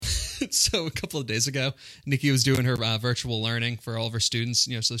So a couple of days ago, Nikki was doing her virtual learning for all of her students,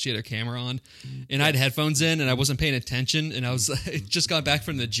 so she had her camera on, and I had headphones in, and I wasn't paying attention, and I just got back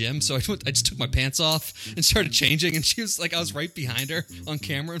from the gym, so I just took my pants off and started changing, and she was like, I was right behind her on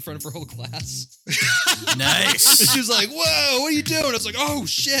camera in front of her whole class. Nice. And she was like, "Whoa, what are you doing?" I was like, "Oh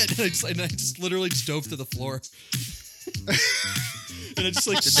shit!" And I just literally just dove to the floor. And I just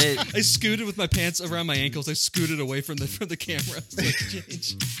I scooted with my pants around my ankles. I scooted away from the camera. So I could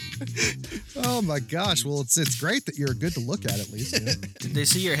change. Oh my gosh! Well, it's great that you're good to look at least. Did they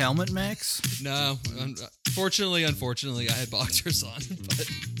see your helmet, Max? No, unfortunately, I had boxers on. But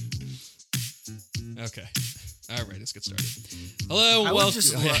okay, all right, let's get started. Hello, welcome.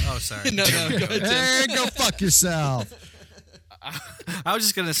 Oh, sorry. No, go ahead, Tim. Hey, go fuck yourself. I was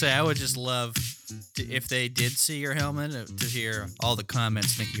just gonna say I would just love if they did see your helmet to hear all the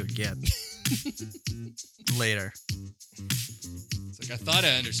comments Nikki would get later. It's like I thought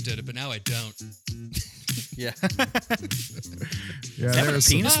I understood it, but now I don't. Yeah. Yeah, Is that what a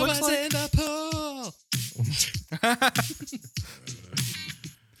penis I looks was like? in the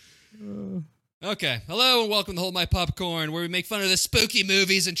pool. Okay, hello and welcome to Hold My Popcorn, where we make fun of the spooky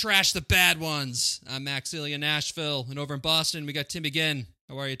movies and trash the bad ones. I'm Max Ilya, Nashville, and over in Boston we got Tim again.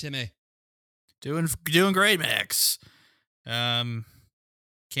 How are you, Timmy? Doing great, Max. Cam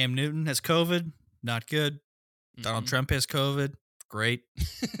Newton has COVID. Not good. Donald Trump has COVID. Great.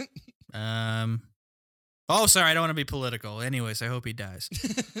 Oh, sorry, I don't want to be political. Anyways, I hope he dies.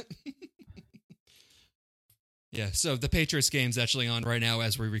 Yeah, so the Patriots game's actually on right now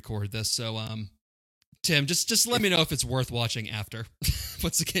as we record this. So, Tim, just let me know if it's worth watching after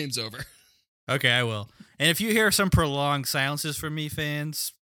once the game's over. Okay, I will. And if you hear some prolonged silences from me,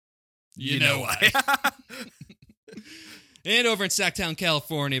 fans, you know why. And over in Sacktown,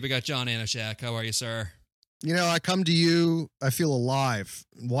 California, we got John Anashak. How are you, sir? I come to you, I feel alive.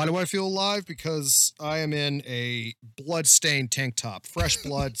 Why do I feel alive? Because I am in a blood-stained tank top. Fresh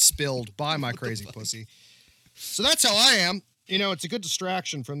blood spilled by my crazy pussy. So that's how I am. It's a good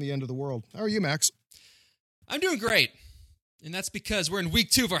distraction from the end of the world. How are you, Max? I'm doing great. And that's because we're in week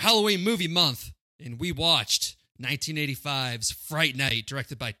 2 of our Halloween movie month. And we watched 1985's Fright Night,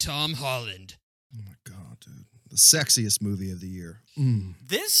 directed by Tom Holland. Oh my God, dude. The sexiest movie of the year.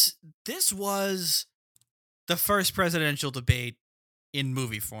 This was the first presidential debate in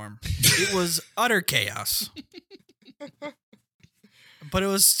movie form. It was utter chaos. But it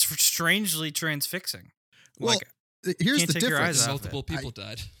was strangely transfixing. Well, here's the difference. Multiple people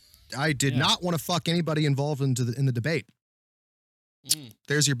died. I did not want to fuck anybody involved in the debate.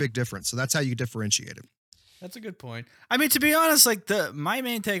 There's your big difference. So that's how you differentiate it. That's a good point. I mean, to be honest, my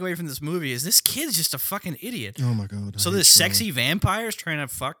main takeaway from this movie is this kid's just a fucking idiot. Oh my God. So this sexy vampires trying to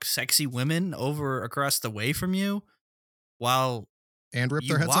fuck sexy women over across the way from you while and rip you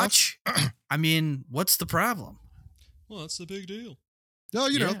their heads watch? I mean, what's the problem? Well, that's the big deal. No,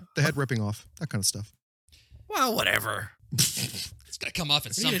 you know, the head ripping off, that kind of stuff. Well, whatever. It's got to come off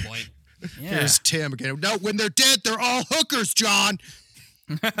at some point. Yeah. Here's Tim again. No, when they're dead, they're all hookers, John.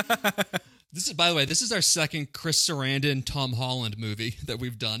 This is, by the way, this is our second Chris Sarandon, Tom Holland movie that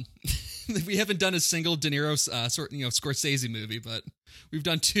we've done. We haven't done a single De Niro, Scorsese movie, but we've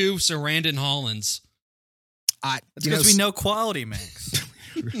done 2 Sarandon Hollands. That's because we know quality, Max.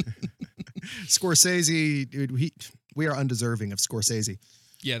 Scorsese, dude, we are undeserving of Scorsese.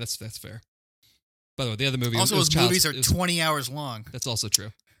 Yeah, that's fair. By the way, the other movie also, his movies are 20 hours long. That's also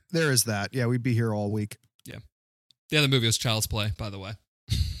true. There is that. Yeah, we'd be here all week. Yeah. The other movie was Child's Play, by the way.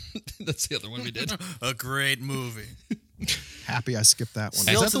 That's the other one we did. A great movie. Happy I skipped that one.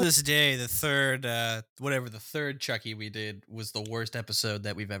 Still to this day, the third Chucky we did was the worst episode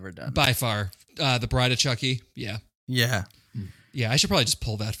that we've ever done. By far. The Bride of Chucky. Yeah. Yeah. Yeah, I should probably just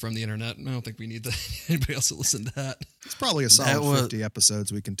pull that from the internet. I don't think we need anybody else to listen to that. It's probably a solid 50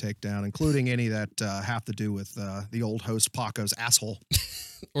 episodes we can take down, including any that have to do with the old host Paco's asshole.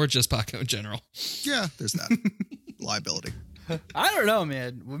 Or just Paco in general. Yeah, there's that. Liability. I don't know,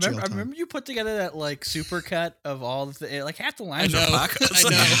 man. I remember you put together that super cut of all the half the lines are Paco's.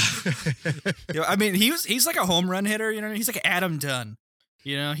 I know. I mean, he's like a home run hitter. He's like Adam Dunn.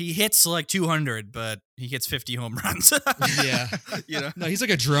 He hits 200, but he hits 50 home runs. Yeah. No, he's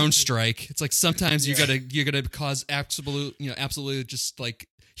like a drone strike. It's like sometimes you gotta cause absolute just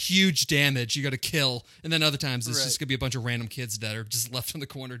huge damage. You gotta kill, and then other times it's just gonna be a bunch of random kids that are just left in the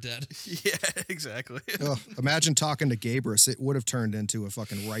corner dead. Yeah, exactly. Imagine talking to Gabrus. It would have turned into a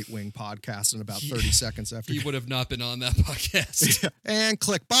fucking right-wing podcast in about 30 seconds after. He would have not been on that podcast. Yeah. And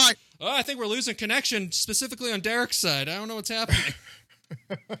click, bye. Oh, I think we're losing connection, specifically on Derek's side. I don't know what's happening.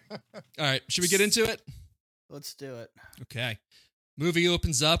 All right, should we get into it? Let's do it. Okay. Movie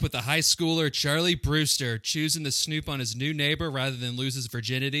opens up with a high schooler, Charlie Brewster, choosing to snoop on his new neighbor rather than lose his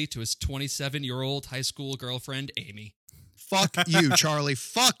virginity to his 27-year-old high school girlfriend, Amy. Fuck you, Charlie.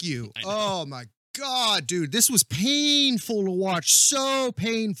 Fuck you. Oh, my God, dude. This was painful to watch. So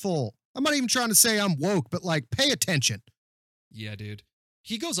painful. I'm not even trying to say I'm woke, but, like, pay attention. Yeah, dude.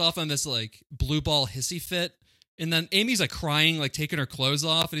 He goes off on this, like, blue ball hissy fit. And then Amy's, like, crying, like, taking her clothes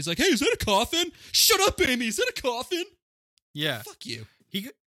off. And he's like, hey, is that a coffin? Shut up, Amy. Is that a coffin? Yeah. Fuck you.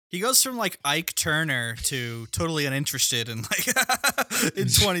 He goes from like Ike Turner to totally uninterested in like in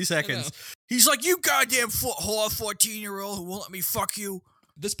 20 seconds. He's like, you goddamn whore 14-year-old who won't let me fuck you.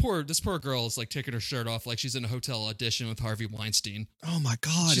 This poor girl is like taking her shirt off like she's in a hotel audition with Harvey Weinstein. Oh, my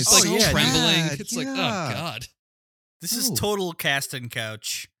God. She's It's like so trembling. bad. It's like, oh, God. This is total casting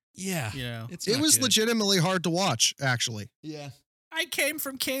couch. Yeah. You know, It It was good. legitimately hard to watch, actually. Yeah. I came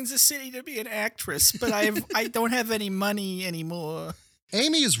from Kansas City to be an actress, but I don't have any money anymore.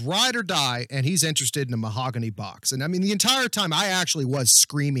 Amy is ride or die, and he's interested in a mahogany box. And I mean, the entire time I actually was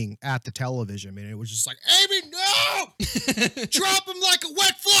screaming at the television. I mean, it was just like, Amy, no! Drop him like a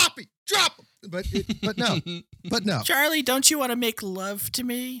wet floppy! Drop him! But no. Charlie, don't you want to make love to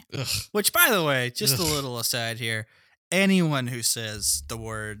me? Ugh. Which, by the way, just a Ugh. little aside here, anyone who says the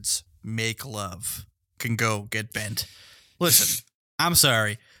words make love can go get bent. Listen, I'm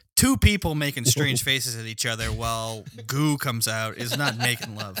sorry. Two people making strange faces at each other while goo comes out is not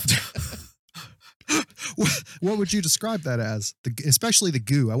making love. What would you describe that as? Especially the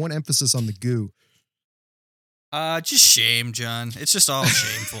goo. I want emphasis on the goo. Just shame, John. It's just all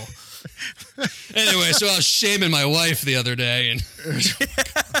shameful. Anyway, so I was shaming my wife the other day and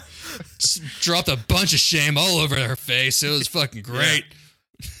just dropped a bunch of shame all over her face. It was fucking great.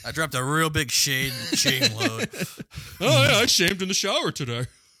 I dropped a real big shame load. Oh, yeah, I shamed in the shower today.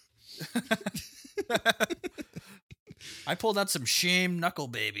 I pulled out some shame knuckle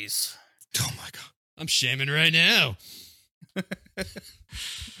babies. Oh, my God. I'm shaming right now.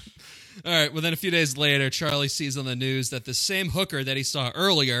 All right, well, then a few days later, Charlie sees on the news that the same hooker that he saw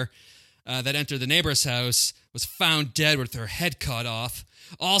earlier that entered the neighbor's house was found dead with her head cut off.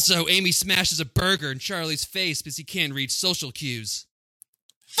 Also, Amy smashes a burger in Charlie's face because he can't read social cues.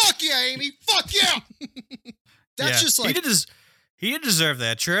 Fuck yeah, Amy! Fuck yeah! That's just like... He did deserve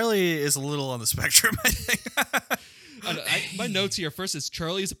that. Charlie is a little on the spectrum, I think. My notes here first is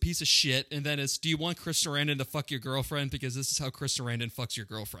Charlie is a piece of shit, and then is do you want Chris Sarandon to fuck your girlfriend because this is how Chris Sarandon fucks your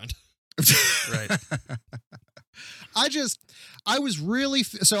girlfriend. Right. I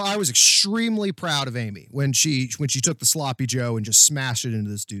was extremely proud of Amy when she took the sloppy Joe and just smashed it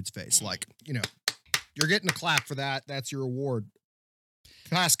into this dude's face. Like, you know, you're getting a clap for that. That's your award.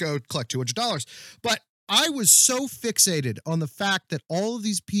 Passcode, collect $200. But I was so fixated on the fact that all of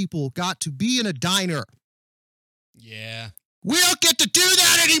these people got to be in a diner. Yeah. We don't get to do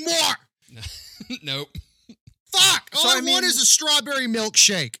that anymore. Nope. Fuck! All So, I I mean- want is a strawberry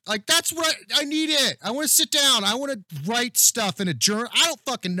milkshake. Like, that's what I need it. I want to sit down. I want to write stuff in a journal. I don't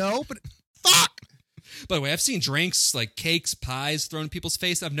fucking know, but fuck! By the way, I've seen drinks like cakes, pies thrown in people's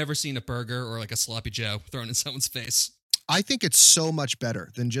face. I've never seen a burger or like a sloppy Joe thrown in someone's face. I think it's so much better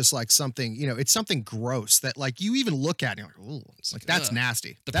than just like something, you know, it's something gross that like you even look at and you're like, ooh, it's like that's ugh.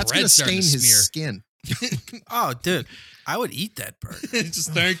 nasty. The That's going to bread's starting stain to his smear. skin. Oh, dude. I would eat that burger.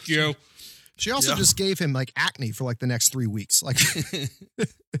 Just thank you. She also Yeah. just gave him like acne for like the next 3 weeks. Like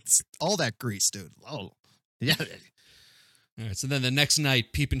it's all that grease, dude. Oh, yeah. All right, so then the next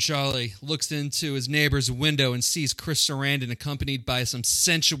night, Peepin' Charlie looks into his neighbor's window and sees Chris Sarandon accompanied by some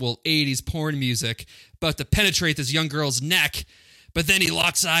sensual 80s porn music about to penetrate this young girl's neck. But then he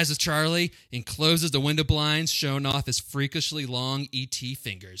locks eyes with Charlie and closes the window blinds, showing off his freakishly long ET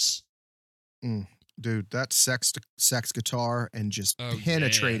fingers. Dude, that sex guitar and just Oh,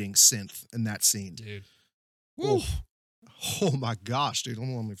 penetrating synth in that scene. Dude. Oh, oh my gosh, dude. Let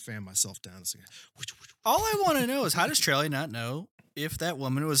me fan myself down a second. All I want to know is how does Charlie not know if that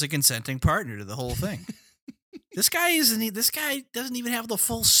woman was a consenting partner to the whole thing? This guy doesn't even have the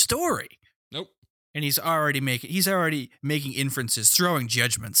full story. Nope. And he's already making inferences, throwing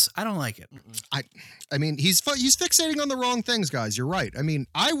judgments. I don't like it. I mean, he's fixating on the wrong things, guys. You're right. I mean,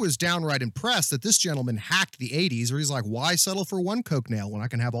 I was downright impressed that this gentleman hacked the 80s where he's like, why settle for one Coke nail when I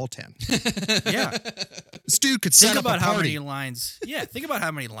can have all 10? Yeah. This dude could set Think up about a how party. many lines. Yeah, think about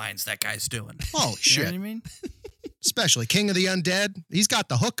how many lines that guy's doing. Oh, You shit. know what I mean? Especially King of the Undead. He's got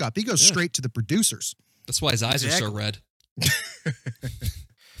the hookup. He goes straight to the producers. That's why his eyes are so Exactly. red.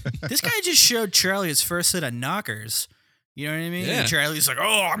 This guy just showed Charlie his first set of knockers. You know what I mean? Yeah. And Charlie's like,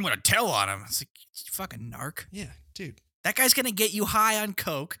 "Oh, I'm gonna tell on him." It's like, you fucking narc. Yeah, dude. That guy's gonna get you high on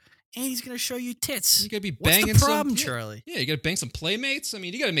coke and he's gonna show you tits. You gotta be What's banging the problem, some, Charlie? Yeah, you gotta bang some playmates. I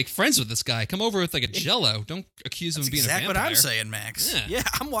mean, you gotta make friends with this guy. Come over with like a Jello. Don't accuse him That's of being exactly a what vampire. I'm saying, Max. Yeah.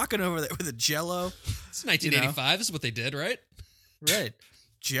 I'm walking over there with a Jello. It's 1985. This is what they did, right? Right.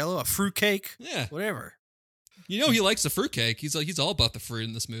 Jello, a fruitcake. Yeah. Whatever. You know he likes the fruitcake. He's all about the fruit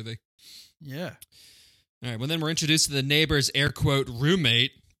in this movie. Yeah. All right. Well, then we're introduced to the neighbor's air quote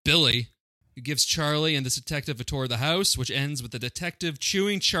roommate, Billy, who gives Charlie and this detective a tour of the house, which ends with the detective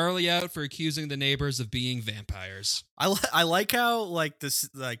chewing Charlie out for accusing the neighbors of being vampires. I like how like this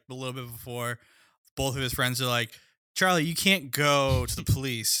like a little bit before both of his friends are like, Charlie, you can't go to the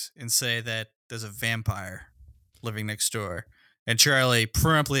police and say that there's a vampire living next door. And Charlie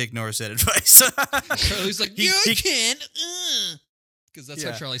promptly ignores that advice. Charlie's like, He- you he- can't. Because that's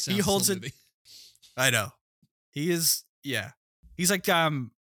Yeah. how Charlie sounds. He holds in the it- movie. I know. He is, yeah. He's like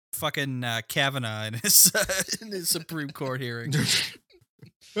fucking Kavanaugh in his Supreme Court hearing.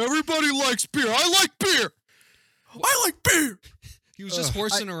 Everybody likes beer. I like beer. I like beer. He was just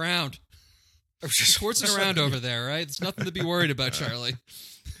horsing around. I was just Horsing around over there, right? There's nothing to be worried about, Charlie.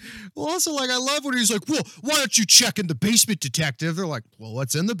 Well, also, like, I love when he's like, well, why don't you check in the basement, detective? They're like, well,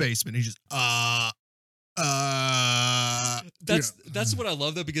 what's in the basement? He's just, That's what I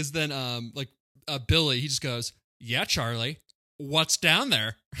love though, because then Billy, he just goes, yeah, Charlie, what's down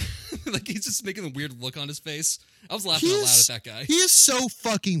there? Like he's just making a weird look on his face. I was laughing out loud at that guy. He is so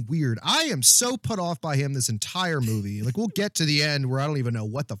fucking weird. I am so put off by him this entire movie. Like, we'll get to the end where I don't even know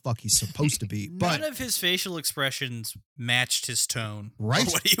what the fuck he's supposed to be. But None of his facial expressions matched his tone. Right?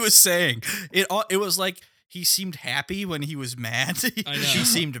 Or what he was saying. It was like he seemed happy when he was mad. I know. He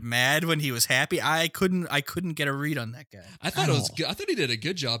seemed mad when he was happy. I couldn't get a read on that guy. I thought it was good. I thought he did a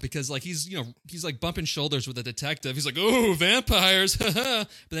good job because like he's like bumping shoulders with the detective. He's like, oh, vampires. But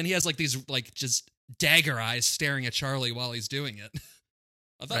then he has like these like just dagger eyes staring at Charlie while he's doing it.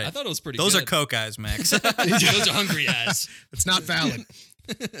 I thought it was pretty Those good. are Coke eyes, Max. Those are hungry eyes. it's not valid.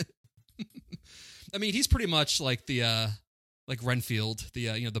 I mean, he's pretty much like the like Renfield,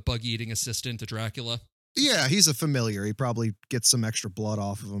 the bug eating assistant to Dracula. Yeah, he's a familiar. He probably gets some extra blood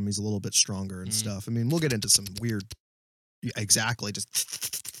off of him. He's a little bit stronger and stuff. I mean, we'll get into some weird. Yeah, exactly.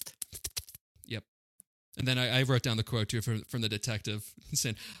 Just. Yep. And then I wrote down the quote too from the detective. He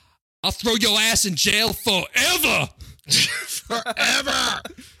said, "I'll throw your ass in jail forever." Forever.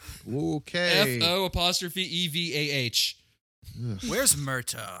 Okay. FO''EVAH. Where's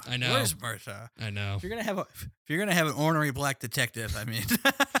Murtaugh? I know. Where's Murtaugh? I know. If you're gonna have an ornery black detective, I mean,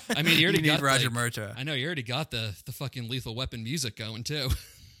 You already need got Roger like, Murtaugh. I know you already got the fucking Lethal Weapon music going too.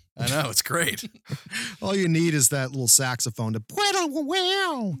 I know, it's great. All you need is that little saxophone to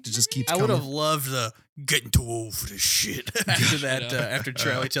just keep. I would have loved getting too old for this shit after that. I know. After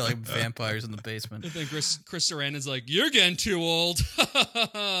Charlie telling him vampires in the basement. And then Chris Sarandon's like, "You're getting too old."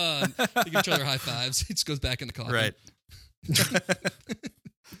 And they give each other high fives. He just goes back in the coffin. Right.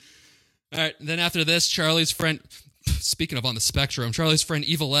 All right. Then after this, Charlie's friend. Speaking of on the spectrum, Charlie's friend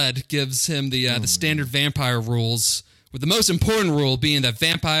Evil Ed gives him the standard vampire rules, with the most important rule being that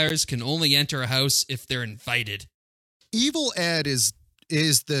vampires can only enter a house if they're invited. Evil Ed is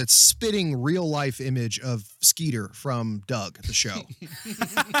the spitting real life image of Skeeter from Doug, the show.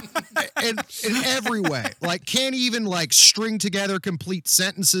 in every way. Like, can't even like string together complete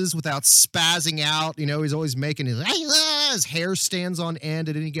sentences without spazzing out. You know, he's always making his hair stands on end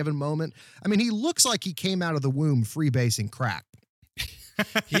at any given moment. I mean, he looks like he came out of the womb freebasing crack.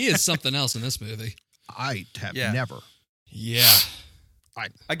 He is something else in this movie. I have Yeah. never. Yeah.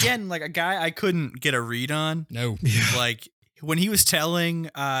 Again, like a guy I couldn't get a read on. No. Like when he was telling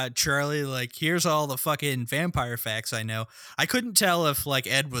Charlie, like, here's all the fucking vampire facts I know. I couldn't tell if like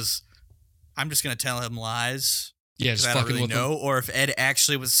Ed was, I'm just gonna tell him lies. Yeah, just I don't fucking really with know, or if Ed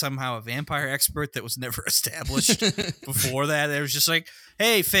actually was somehow a vampire expert that was never established before that. It was just like,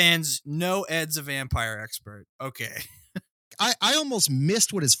 hey, fans, no, Ed's a vampire expert. Okay. I almost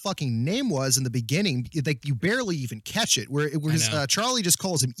missed what his fucking name was in the beginning. Like, you barely even catch it. Where Charlie just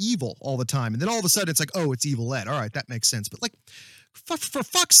calls him Evil all the time, and then all of a sudden it's like, oh, it's Evil Ed. All right, that makes sense. But like, for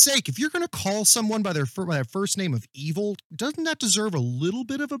fuck's sake, if you're gonna call someone by their first name of Evil, doesn't that deserve a little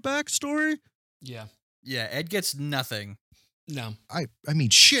bit of a backstory? Yeah. Yeah, Ed gets nothing. No. I mean,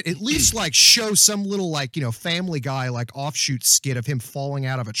 shit. At least like show some little like, you know, Family Guy like offshoot skit of him falling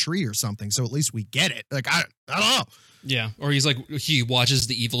out of a tree or something. So at least we get it. Like, I don't know. Yeah. Or he's like, he watches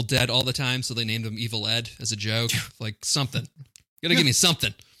The Evil Dead all the time, so they named him Evil Ed as a joke. Like, something. You gotta give me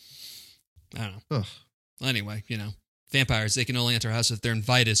something. I don't know. Ugh. Well, anyway, you know, vampires, they can only enter a house if they're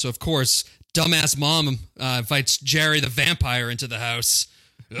invited. So, of course, dumbass mom invites Jerry the vampire into the house.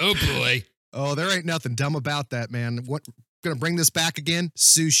 Oh, boy. Oh, there ain't nothing dumb about that, man. What Gonna bring this back again.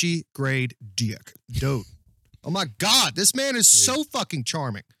 Sushi grade dick. Dude. Oh my God. This man is so fucking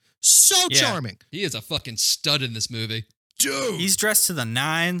charming. So charming. He is a fucking stud in this movie. Dude. He's dressed to the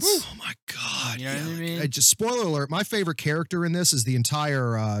nines. Oh my God. You know what I mean? Just spoiler alert. My favorite character in this is the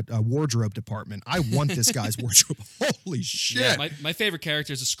entire wardrobe department. I want this guy's wardrobe. Holy shit. Yeah, my favorite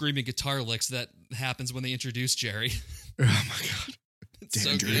character is a screaming guitar licks that happens when they introduce Jerry. Oh my God. It's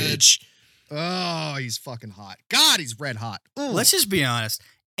so good. Dandridge. Oh, he's fucking hot. God, he's red hot. Ooh. Let's just be honest.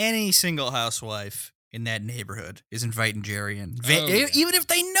 Any single housewife in that neighborhood is inviting Jerry in. Oh, yeah. Even if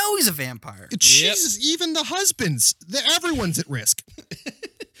they know he's a vampire. Jesus, even the husbands. Everyone's at risk.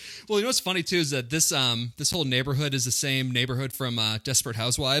 Well, you know what's funny too is that this whole neighborhood is the same neighborhood from Desperate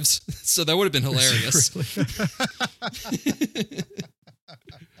Housewives, so that would have been hilarious.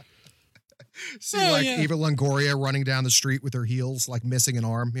 See, Eva Longoria running down the street with her heels, like missing an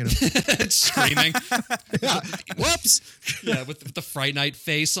arm, you know. Screaming. Yeah. Whoops. Yeah, with the Fright Night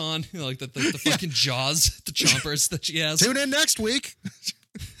face on, you know, like the fucking jaws, the chompers that she has. Tune in next week.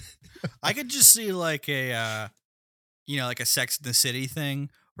 I could just see like a Sex in the City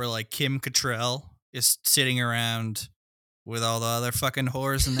thing where like Kim Cattrall is sitting around with all the other fucking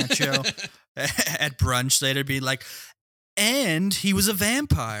whores in that show at brunch. They'd be like, and he was a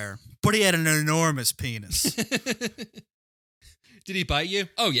vampire, but he had an enormous penis. Did he bite you?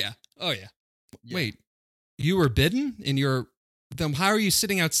 Oh yeah. Wait, you were bitten, and then how are you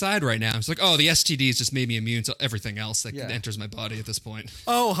sitting outside right now? It's like, oh, the STDs just made me immune to everything else that enters my body at this point.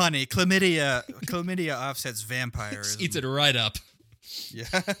 Oh, honey, chlamydia offsets vampirism. Eats it right up. Yeah.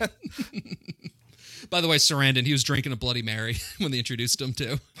 By the way, Sarandon, he was drinking a Bloody Mary when they introduced him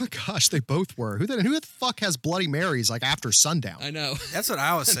too. Oh my gosh, they both were. Who the fuck has Bloody Marys like after sundown? I know. That's what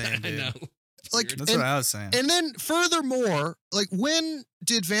I was saying, dude. I know. Like, That's what I was saying. And then furthermore, like, when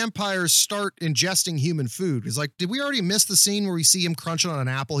did vampires start ingesting human food? Because, like, did we already miss the scene where we see him crunching on an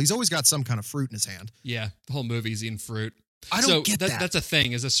apple? He's always got some kind of fruit in his hand. Yeah, the whole movie's eating fruit. I don't get that. That's a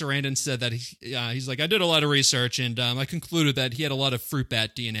thing. Is that Sarandon said that he's like, I did a lot of research and I concluded that he had a lot of fruit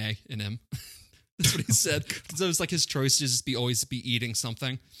bat DNA in him. That's what he said. So it was like his choice to just always be eating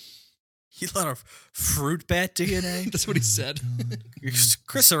something. He had a lot of fruit bat DNA. That's what he said.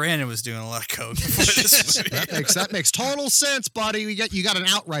 Chris Sarandon was doing a lot of coke before this movie. That makes total sense, buddy. You got an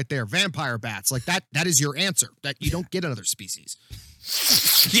out right there. Vampire bats. Like that is your answer. That you don't get in other species.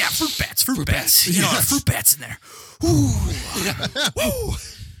 Yeah, fruit bats. You know, fruit bats in there. Ooh. Woo.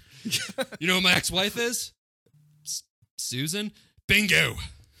 You know who my ex-wife is? Susan? Bingo.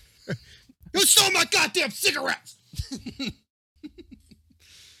 You stole my goddamn cigarettes.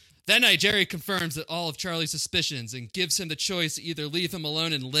 That night, Jerry confirms that all of Charlie's suspicions and gives him the choice to either leave him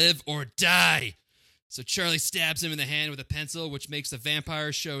alone and live or die. So Charlie stabs him in the hand with a pencil, which makes the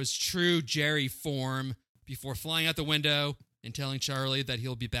vampire show his true Jerry form before flying out the window and telling Charlie that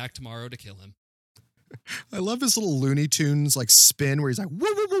he'll be back tomorrow to kill him. I love his little Looney Tunes like spin where he's like woo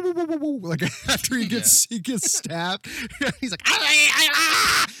woo woo woo woo woo, like after he gets stabbed. He's like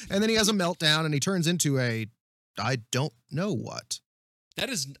and then he has a meltdown and he turns into a I don't know what. That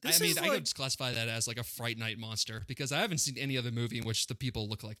is, I This mean, is I like- could classify that as like a Fright Night monster because I haven't seen any other movie in which the people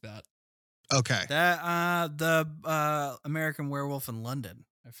look like that. Okay. That the American Werewolf in London,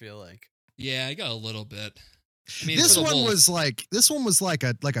 I feel like. Yeah, I got a little bit. I mean, This for the one whole- was like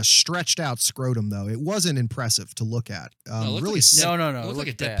a stretched out scrotum though. It wasn't impressive to look at. No, it looked Really, like a dead- No, It it looked like a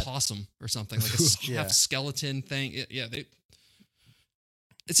looked dead bad. possum or something, like a Yeah. half skeleton thing.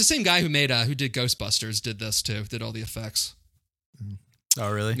 It's the same guy who made who did Ghostbusters did this too. Did all the effects. Oh,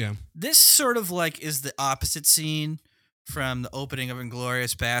 really? Yeah. This sort of like is the opposite scene from the opening of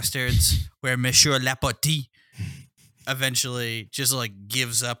Inglourious Bastards, where Monsieur Lapotie eventually just like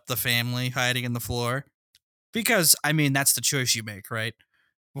gives up the family hiding in the floor. Because, I mean, that's the choice you make, right?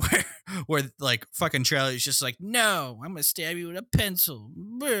 Where like fucking Charlie's just like, no, I'm gonna stab you with a pencil.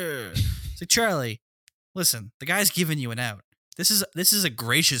 Brr. It's like, Charlie, listen, the guy's giving you an out. This is a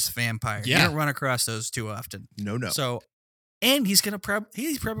gracious vampire. Yeah. You don't run across those too often. no. So, and he's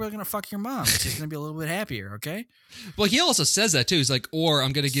probably gonna fuck your mom. She's gonna be a little bit happier. Okay. Well, he also says that too. He's like, or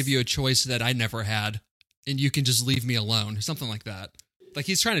I'm going to give you a choice that I never had, and you can just leave me alone, or something like that. Like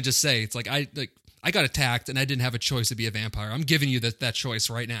he's trying to just say, it's like I got attacked and I didn't have a choice to be a vampire. I'm giving you that choice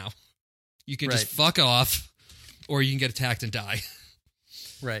right now. You can just fuck off, or you can get attacked and die.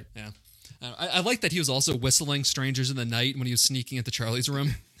 Right. Yeah. I like that he was also whistling "Strangers in the Night" when he was sneaking into Charlie's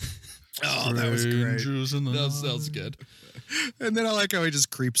room. Oh, that was great. That was good. And then I like how he just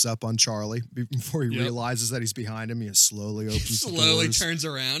creeps up on Charlie before he Yep. realizes that he's behind him. He slowly opens the Slowly doors. turns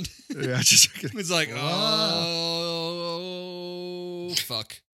around. Yeah, just It's like, oh,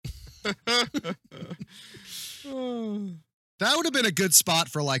 fuck. That would have been a good spot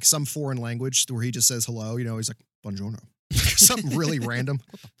for like some foreign language where he just says hello. You know, he's like, buongiorno. Something really random.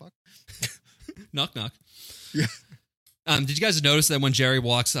 What the fuck? Knock, knock. Yeah. Did you guys notice that when Jerry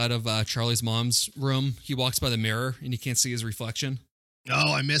walks out of Charlie's mom's room, he walks by the mirror and he can't see his reflection?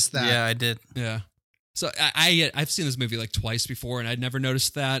 Oh, I missed that. Yeah, I did. Yeah. So I've seen this movie like twice before, and I'd never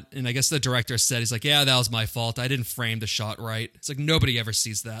noticed that. And I guess the director said, he's like, yeah, that was my fault. I didn't frame the shot right. It's like nobody ever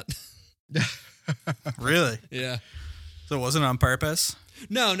sees that. Really? Yeah. So it wasn't on purpose?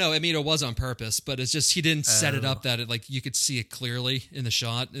 No. I mean, it was on purpose, but it's just he didn't set it Oh. up that it like you could see it clearly in the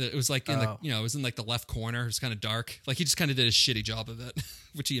shot. It was like in the Oh. it was in like the left corner. It was kind of dark. Like he just kind of did a shitty job of it,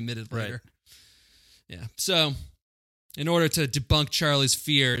 which he admitted Right. later. Yeah. So, in order to debunk Charlie's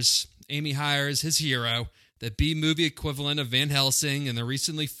fears, Amy hires his hero, the B-movie equivalent of Van Helsing and the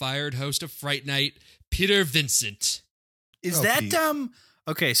recently fired host of Fright Night, Peter Vincent. Is Oh, that Pete.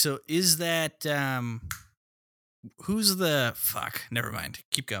 okay, so is that who's the fuck? Never mind.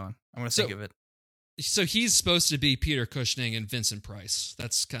 Keep going. I'm gonna So- think of it. So he's supposed to be Peter Cushing and Vincent Price.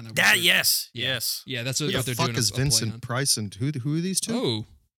 That's kind of That what yes. Yeah. Yes. Yeah, that's what, Who what the they're doing. fuck is a play Vincent on. Price and who are these two? Oh,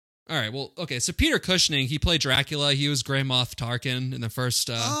 all right. Well, okay. So Peter Cushing, he played Dracula. He was Grand Moff Tarkin in the first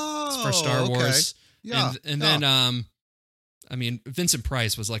Star okay. Wars. Yeah. and yeah. then I mean, Vincent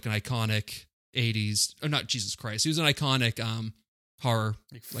Price was like an iconic '80s, or not Jesus Christ. He was an iconic horror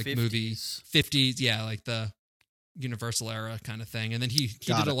like movie 50s, yeah, like the Universal era kind of thing. And then he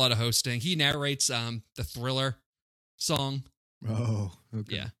Got did a it. lot of hosting. He narrates the Thriller song. Oh,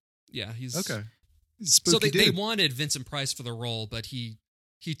 okay. Yeah, he's Okay. So Spooky they dude. wanted Vincent Price for the role, but he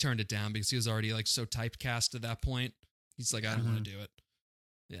turned it down because he was already like so typecast at that point. He's like, I don't want to do it.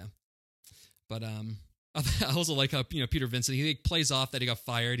 Yeah, but I also like how Peter Vincent, he like, plays off that he got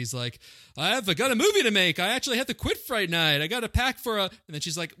fired. He's like, I got a movie to make. I actually have to quit Fright Night. I got a pack for a, and then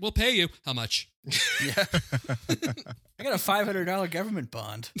she's like, we'll pay you. How much? Yeah. I got a $500 government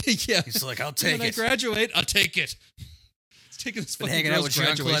bond. Yeah. He's like, I'll When take I it. graduate, I'll take it. It's taking this Been fucking hanging out girl's with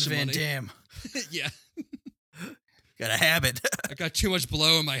Jean-Claude graduation Van money. Damme. Yeah, Got a habit. I got too much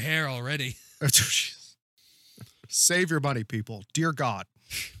blow in my hair already. Save your money, people. Dear God.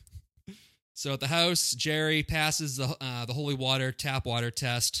 So at the house, Jerry passes the holy water tap water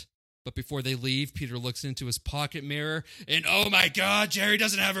test. But before they leave, Peter looks into his pocket mirror, and oh my God, Jerry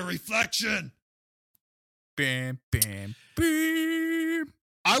doesn't have a reflection. Bam, bam, bam.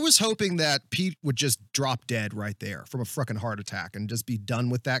 I was hoping that Pete would just drop dead right there from a fucking heart attack and just be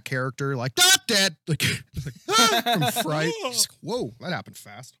done with that character. Like, not dead. Like, from Fright. Just, whoa, that happened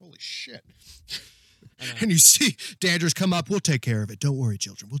fast. Holy shit. I know. And you see Danders come up. We'll take care of it. Don't worry,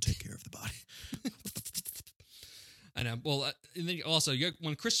 children. We'll take care of the body. I know. Well, and then also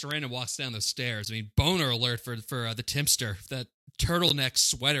when Chris Sarandon walks down those stairs, I mean, boner alert for the Timster, that turtleneck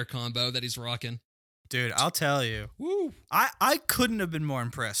sweater combo that he's rocking. Dude, I'll tell you. Woo! I couldn't have been more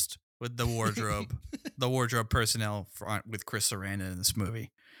impressed with the wardrobe, personnel with Chris Sarandon in this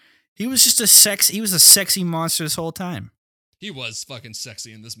movie. He was just a sexy monster this whole time. He was fucking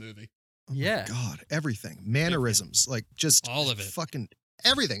sexy in this movie. Oh my Yeah. God, everything. Mannerisms. Like, just All of it. Fucking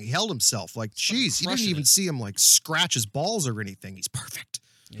everything. He held himself. Like, geez, you didn't crushing even it. see him, like, scratch his balls or anything. He's perfect.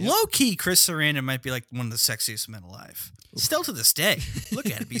 Yep. Low key, Chris Sarandon might be like one of the sexiest men alive. Still to this day. Look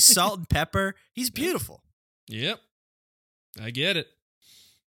at him. He's salt and pepper. He's beautiful. Yep. I get it.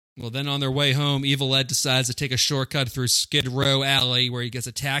 Well, then on their way home, Evil Ed decides to take a shortcut through Skid Row Alley where he gets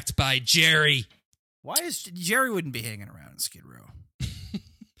attacked by Jerry. Why is Jerry wouldn't be hanging around in Skid Row?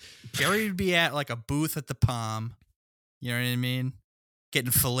 Jerry would be at like a booth at the Palm. You know what I mean?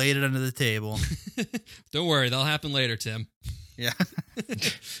 Getting filleted under the table. Don't worry, that'll happen later, Tim. Yeah.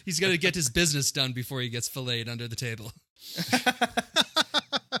 He's got to get his business done before he gets filleted under the table.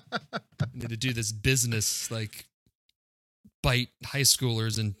 Need to do this business, like bite high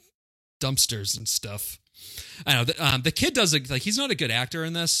schoolers and dumpsters and stuff. I know the kid does he's not a good actor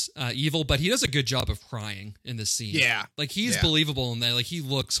in this Evil, but he does a good job of crying in this scene. Yeah. like he's Yeah. believable in that. Like he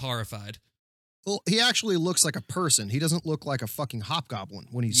looks horrified. Well, he actually looks like a person. He doesn't look like a fucking hobgoblin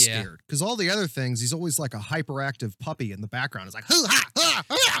when he's Yeah. scared. Because all the other things, he's always like a hyperactive puppy in the background. It's like, "Hoo, ha, ah,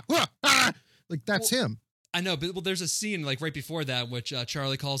 ah, ah, ah." Like, that's him. I know, but there's a scene like right before that which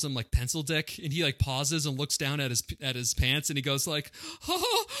Charlie calls him like pencil dick, and he like pauses and looks down at his pants, and he goes like,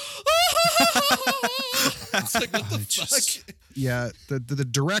 it's like what the It fuck? just- Yeah, the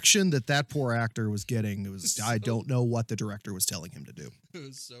direction that poor actor was getting, it was, I So- don't know what the director was telling him to do. It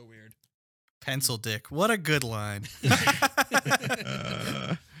was so weird. Pencil dick. What a good line.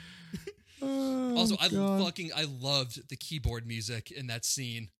 Also, I loved the keyboard music in that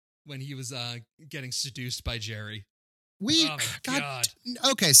scene when he was getting seduced by Jerry. We Oh, my God. God.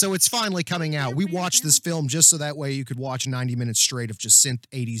 Okay, so it's finally coming out. We watched this film just so that way you could watch 90 minutes straight of just synth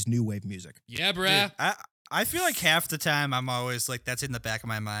 80s new wave music. Yeah, bruh. Dude, I feel like half the time I'm always like that's in the back of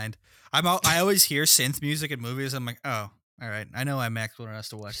my mind. I always hear synth music in movies. I'm like, oh, all right. I know I'm Max Winter has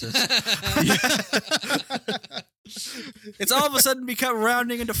to watch this. It's all of a sudden become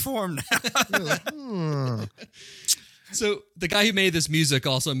rounding into form now. You're like, hmm. So the guy who made this music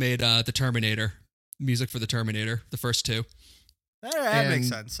also made the Terminator music for the Terminator, the first two. That makes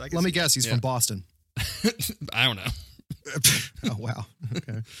And sense. I can Let me see guess, he's Yeah. from Boston. I don't know. Oh, wow.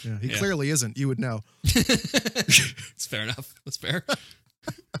 Okay. Yeah, he Yeah. clearly isn't. You would know. It's fair enough. That's fair.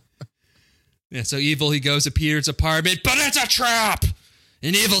 Yeah, so Evil, he goes to Peter's apartment, but it's a trap!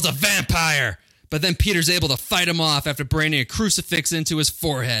 And Evil's a vampire! But then Peter's able to fight him off after branding a crucifix into his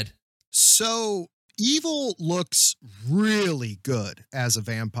forehead. So Evil looks really good as a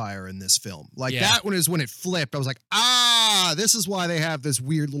vampire in this film. Like Yeah. that one is when it flipped. I was like, this is why they have this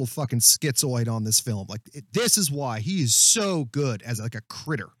weird little fucking schizoid on this film. Like this is why he is so good as like a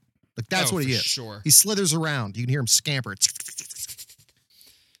critter. Like that's Oh, what he for is. sure. He slithers around. You can hear him scamper.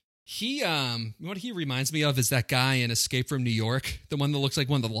 He, what he reminds me of is that guy in Escape from New York, the one that looks like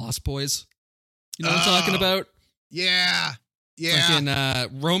one of the Lost Boys. You know what I'm talking Oh. about? Yeah. Yeah.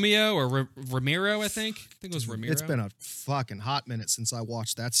 Fucking Romeo or Ramiro, I think. I think it was Ramiro. It's been a fucking hot minute since I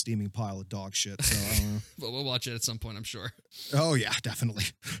watched that steaming pile of dog shit. So, I don't know. But we'll watch it at some point, I'm sure. Oh, yeah, definitely.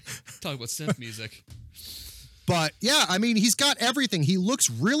 Talk about synth music. But yeah, I mean, he's got everything. He looks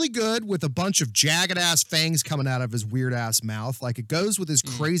really good with a bunch of jagged ass fangs coming out of his weird ass mouth. Like it goes with his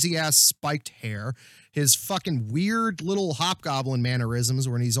crazy ass spiked hair, his fucking weird little hobgoblin mannerisms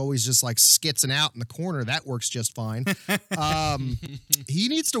when he's always just like skitzing out in the corner. That works just fine. He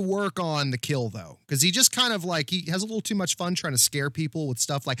needs to work on the kill though, because he just kind of like he has a little too much fun trying to scare people with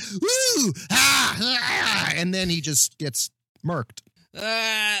stuff like woo and then he just gets murked.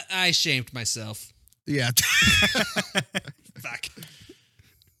 I shamed myself. Yeah. Fuck.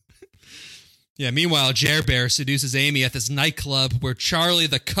 Yeah, meanwhile, Jer Bear seduces Amy at this nightclub where Charlie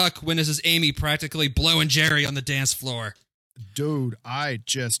the cuck witnesses Amy practically blowing Jerry on the dance floor. Dude,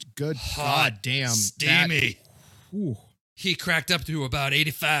 good Hot, goddamn. steamy. Whew. He cracked up to about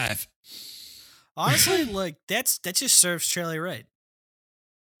 85. Honestly, like that just serves Charlie right.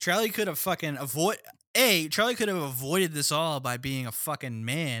 Charlie could have fucking Charlie could have avoided this all by being a fucking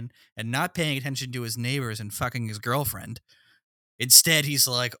man and not paying attention to his neighbors and fucking his girlfriend. Instead, he's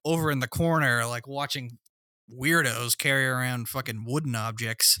like over in the corner, like watching weirdos carry around fucking wooden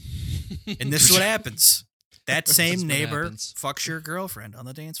objects. And this is what happens. That same what neighbor happens. fucks your girlfriend on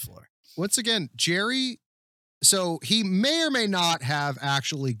the dance floor. Once again, Jerry, so he may or may not have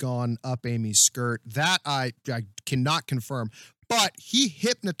actually gone up Amy's skirt. That I cannot confirm. But he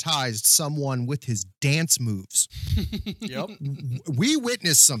hypnotized someone with his dance moves. Yep. We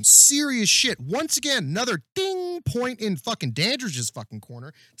witnessed some serious shit. Once again, another ding point in fucking Dandridge's fucking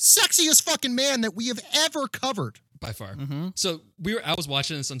corner. Sexiest fucking man that we have ever covered. By far. Mm-hmm. So I was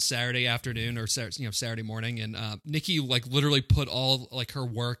watching this on Saturday afternoon or Saturday morning, and Nikki like literally put all like her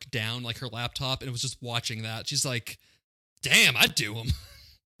work down, like her laptop, and was just watching that. She's like, "Damn, I'd do him."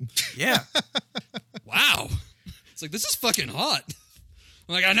 Yeah. Wow. It's like, this is fucking hot.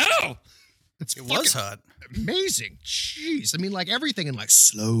 I'm like, I know. It's It was fucking hot. amazing. Jeez. I mean, like everything in like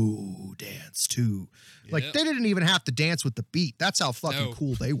slow dance too. Like Yep. they didn't even have to dance with the beat. That's how fucking No.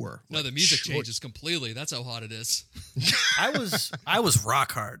 cool they were. No, Like, the music short- changes completely. That's how hot it is. I was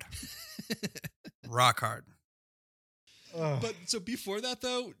rock hard. Rock hard. But so before that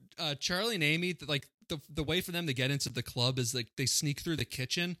though, Charlie and Amy, like the way for them to get into the club is like they sneak through the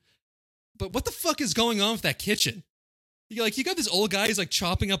kitchen. But what the fuck is going on with that kitchen? You got this old guy who's like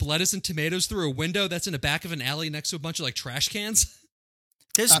chopping up lettuce and tomatoes through a window that's in the back of an alley next to a bunch of like trash cans.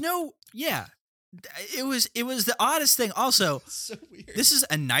 There's yeah. It was the oddest thing. Also, So weird. this is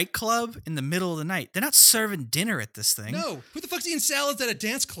a nightclub in the middle of the night. They're not serving dinner at this thing. No, who the fuck's eating salads at a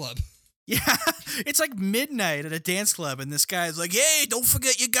dance club? Yeah, it's like midnight at a dance club, and this guy's like, "Hey, don't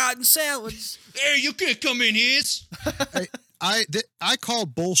forget your garden salads." Hey, you can't come in here. I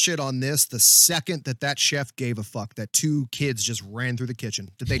called bullshit on this the second that chef gave a fuck that two kids just ran through the kitchen.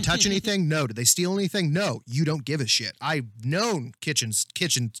 Did they touch anything? No. Did they steal anything? No. You don't give a shit. I've known kitchen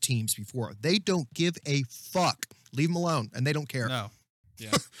teams before. They don't give a fuck. Leave them alone, and they don't care. No, Yeah,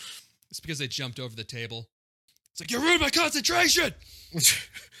 it's because they jumped over the table. It's like, you ruined my concentration.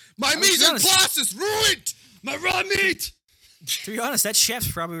 My was mise en honest. place is ruined. My raw meat. to be honest, that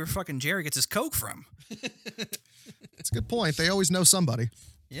chef's probably where fucking Jerry gets his coke from. That's a good point. They always know somebody.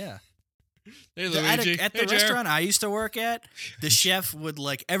 Yeah. Hey, At Luigi. the Hey, Jer. restaurant I used to work at, the chef would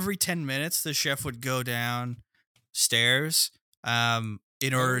like every 10 minutes, the chef would go down stairs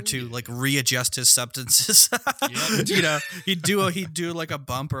in order to like readjust his substances. Yep. You know, he'd do like a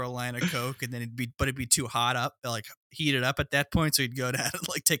bump or a line of coke, and then it'd be too hot up, like heated up at that point. So he'd go down and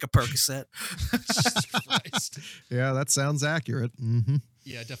like take a Percocet. Jesus Christ. Yeah, that sounds accurate. Mm-hmm.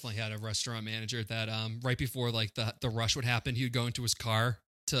 Yeah, I definitely had a restaurant manager that right before like the rush would happen, he would go into his car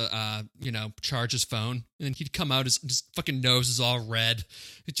to charge his phone, and then he'd come out, his fucking nose is all red.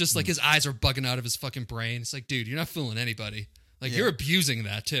 It's just like his eyes are bugging out of his fucking brain. It's like, dude, you're not fooling anybody. Like you're abusing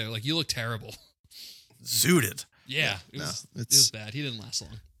that too. Like you look terrible. Zooted. Yeah, it was bad. He didn't last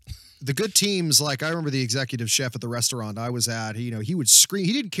long. The good teams, like I remember the executive chef at the restaurant I was at, he would scream.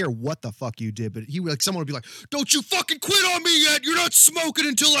 He didn't care what the fuck you did, but someone would be like, "Don't you fucking quit on me yet. You're not smoking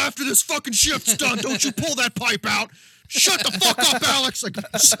until after this fucking shift's done. Don't you pull that pipe out. Shut the fuck up, Alex." Like,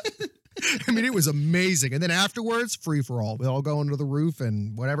 I mean, it was amazing. And then afterwards, free for all. We all go into the roof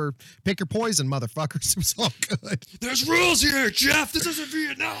and whatever. Pick your poison, motherfuckers. It was all good. There's rules here, Jeff. This isn't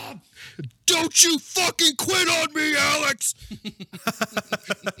Vietnam. Don't you fucking quit on me, Alex.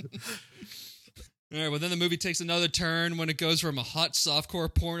 All right, well, then the movie takes another turn when it goes from a hot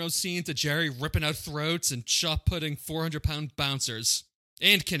softcore porno scene to Jerry ripping out throats and shot-putting 400-pound bouncers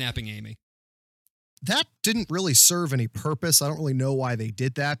and kidnapping Amy. That didn't really serve any purpose. I don't really know why they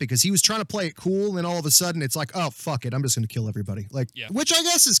did that, because he was trying to play it cool, and then all of a sudden it's like, oh, fuck it, I'm just going to kill everybody. Like, which I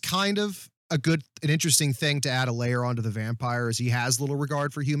guess is kind of an interesting thing to add a layer onto the vampire, is he has little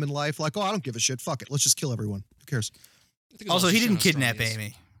regard for human life. Like, oh, I don't give a shit. Fuck it. Let's just kill everyone. Who cares? Also, he didn't kidnap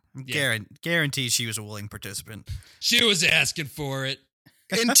Amy. Guarantee she was a willing participant. She was asking for it.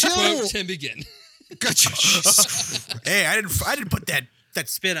 Until Quote Tim Begin. Gotcha. Hey, I didn't put that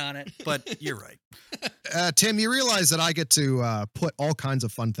spin on it, but you're right. Tim, you realize that I get to put all kinds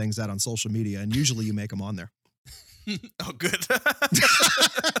of fun things out on social media, and usually you make them on there. Oh, good.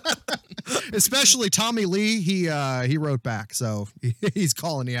 Especially Tommy Lee, he wrote back, so he's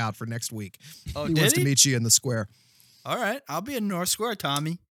calling you out for next week. Oh, he wants to meet you in the square. All right, I'll be in North Square,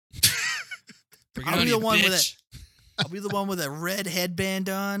 Tommy. I'll be the one with a red headband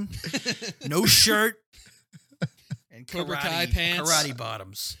on, no shirt, and Cobra Kai pants, karate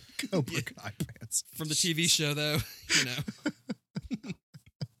bottoms. Cobra Kai pants from the TV show, though. You know,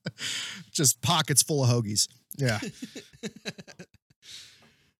 just pockets full of hoagies. Yeah.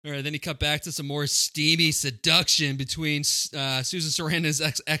 All right, then he cut back to some more steamy seduction between Susan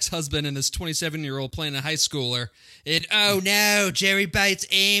Sarandon's ex-husband and this 27-year-old playing a high schooler. And oh no, Jerry bites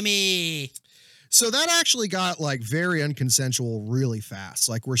Amy. So that actually got like very unconsensual really fast.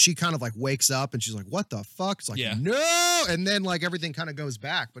 Like where she kind of like wakes up and she's like, what the fuck? It's like, no. And then like everything kind of goes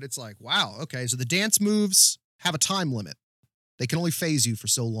back. But it's like, wow, okay. So the dance moves have a time limit. They can only phase you for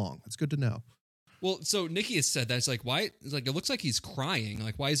so long. That's good to know. Well, so Nikki has said that. It's like, why? It's like, it looks like he's crying.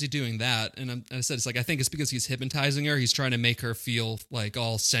 Like, why is he doing that? And I said, it's like, I think it's because he's hypnotizing her. He's trying to make her feel like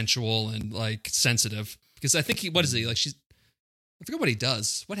all sensual and like sensitive. Because I think what is he? Like, I forget what he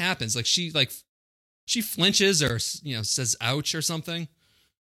does. What happens? Like, she flinches or, says ouch or something.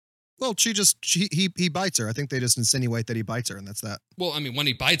 Well, he bites her. I think they just insinuate that he bites her, and that's that. Well, I mean, when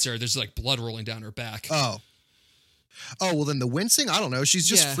he bites her, there's like blood rolling down her back. Oh, well, then the wincing? I don't know. She's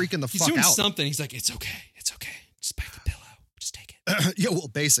just freaking the fuck out. He's doing something. He's like, it's okay. It's okay. Just bite the pillow. Just take it. Yeah, well,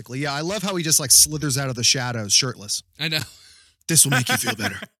 basically. Yeah, I love how he just like slithers out of the shadows shirtless. I know. This will make you feel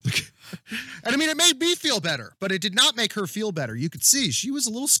better. And I mean, it made me feel better, but it did not make her feel better. You could see she was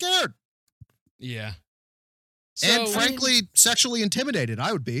a little scared. Yeah. And frankly, sexually intimidated.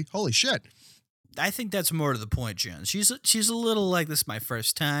 I would be. Holy shit. I think that's more to the point, Jen. She's a little like, this is my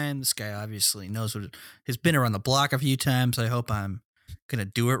first time. This guy obviously knows has been around the block a few times. I hope I'm gonna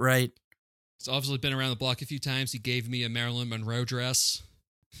do it right. He's obviously been around the block a few times. He gave me a Marilyn Monroe dress.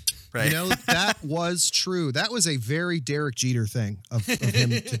 Right. You know, that was true. That was a very Derek Jeter thing of him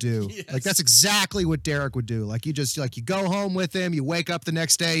to do. Yes. Like, that's exactly what Derek would do. Like, you go home with him, you wake up the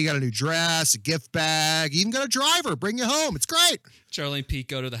next day, you got a new dress, a gift bag, you even got a driver, bring you home. It's great. Charlie and Pete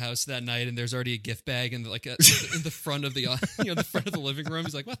go to the house that night, and there's already a gift bag in the front of the the front of the living room.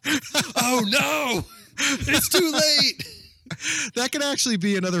 He's like, "What? Oh no, it's too late." That could actually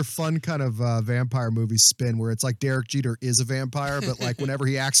be another fun kind of vampire movie spin where it's like Derek Jeter is a vampire, but like whenever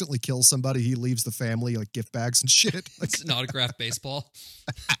he accidentally kills somebody, he leaves the family like gift bags and shit. Like, it's an autographed baseball.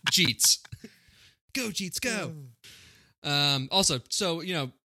 Jeets. Go, Jeets, go. Also, so,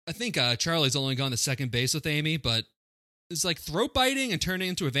 I think Charlie's only gone to second base with Amy, but it's like throat biting and turning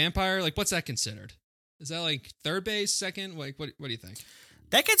into a vampire. Like, what's that considered? Is that like third base, second? Like, what do you think?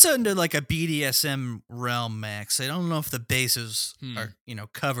 That gets into like a BDSM realm, Max. I don't know if the bases are,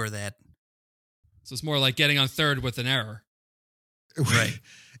 cover that. So it's more like getting on third with an error. Right.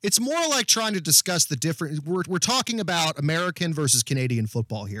 It's more like trying to discuss the different. We're talking about American versus Canadian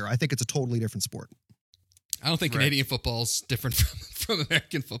football here. I think it's a totally different sport. I don't think Right. Canadian football is different from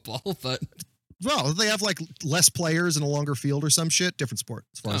American football, but Well, they have like less players and a longer field or some shit. Different sport,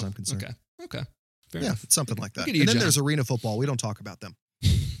 as far as I'm concerned. Okay. Fair Yeah, enough. it's something like that. Look at And you, then John. there's arena football. We don't talk about them.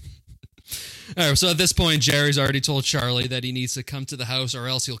 All right, so at this point, Jerry's already told Charlie that he needs to come to the house or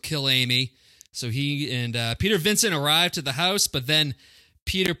else he'll kill Amy. So he and Peter Vincent arrive to the house, but then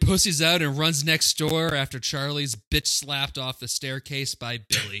Peter pussies out and runs next door after Charlie's bitch slapped off the staircase by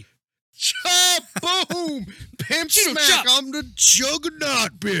Billy. Chop, boom, pimp Shoot 'em, smack. chop. I'm the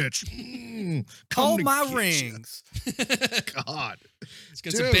juggernaut, bitch. Come Hold to my get ya. rings. God, Let's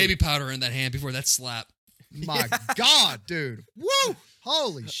get some Dude. baby powder in that hand before that slap. my God, dude. Woo!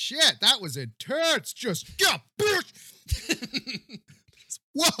 Holy shit, that was intense. Just yeah, bitch.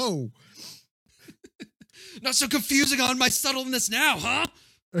 Whoa. Not so confusing on my subtleness now, huh?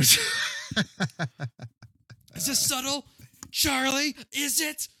 Is this subtle? Charlie, is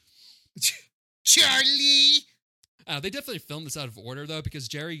it? Charlie. They definitely filmed this out of order, though, because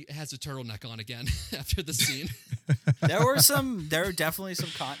Jerry has a turtleneck on again after the scene. There were definitely some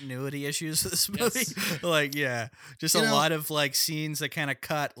continuity issues with this movie. Yes. Like, yeah, just You a know- lot of like scenes that kind of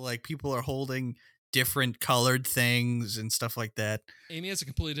cut, like people are holding different colored things and stuff like that. Amy has a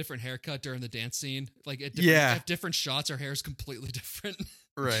completely different haircut during the dance scene. Like, at different shots, her hair is completely different.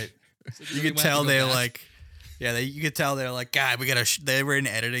 Right. So You really could might have tell to go they're back. like, yeah, you could tell they're like, God, we gotta. They were in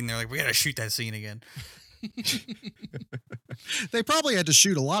editing. They're like, we gotta shoot that scene again. They probably had to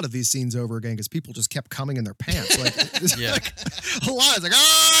shoot a lot of these scenes over again because people just kept coming in their pants. Like, it's Yeah. like a lot. It's like,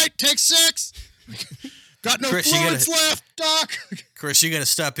 all right, take 6. Got no Chris, you fluids gotta- left, Doc. Chris, you gotta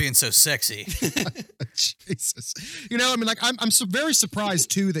stop being so sexy. Jesus. You know, I mean, like, I'm so very surprised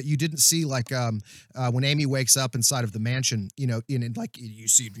too that you didn't see like when Amy wakes up inside of the mansion, you know, in like you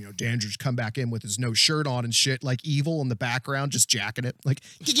see, you know, Dandridge come back in with his no shirt on and shit, like evil in the background, just jacking it, like.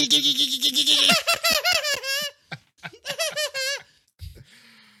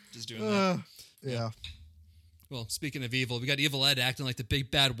 Just doing that. Yeah. Well, speaking of evil, we got Evil Ed acting like the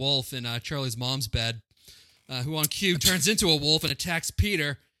big bad wolf in Charlie's mom's bed, who on cue turns into a wolf and attacks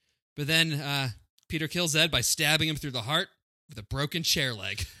Peter. But then Peter kills Ed by stabbing him through the heart with a broken chair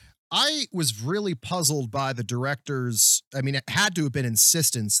leg. I was really puzzled by the director's, I mean, it had to have been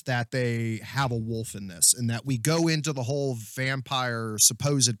insistence that they have a wolf in this and that we go into the whole vampire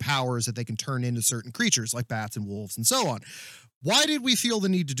supposed powers that they can turn into certain creatures like bats and wolves and so on. Why did we feel the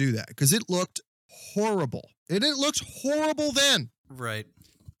need to do that? Because it looked horrible. It looked horrible then. Right.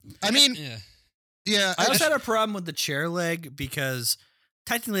 I mean, Yeah. yeah. I also had a problem with the chair leg because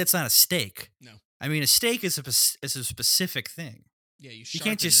technically it's not a steak. No. I mean, a steak is a specific thing. Yeah, you You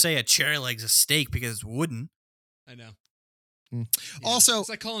can't just say a chair leg's a steak because it's wooden. I know. Mm. Yeah. Also, it's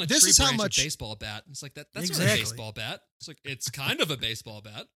like calling a this tree is how branch much- a baseball bat. It's like that's not a Exactly. baseball bat. It's like it's kind of a baseball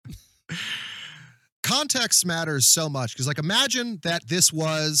bat. context matters so much because, like, imagine that this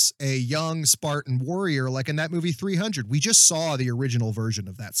was a young Spartan warrior, like in that movie 300. We just saw the original version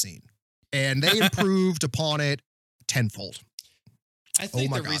of that scene, and they improved upon it tenfold. I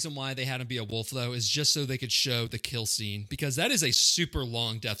think my the God. reason why they had him be a wolf though is just so they could show the kill scene because that is a super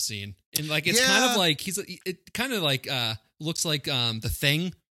long death scene and like it's kind Yeah. of like it kind of like looks like the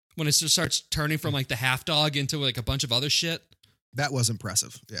Thing when it just starts turning from like the half dog into like a bunch of other shit. That was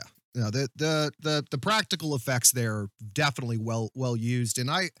impressive. Yeah. No, the practical effects there are definitely well used,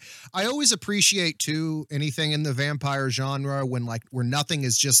 and I always appreciate too anything in the vampire genre where nothing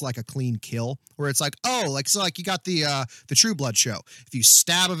is just like a clean kill, where it's like, oh, like so like you got the True Blood show. If you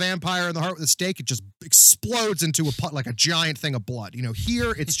stab a vampire in the heart with a stake, it just explodes into like a giant thing of blood. You know,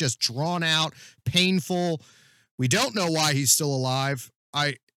 here it's just drawn out, painful. We don't know why he's still alive.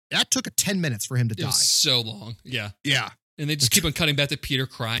 That took 10 minutes for him to It die. was so long. Yeah. Yeah. And they just keep on cutting back to Peter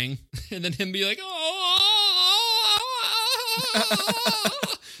crying and then him be like, oh.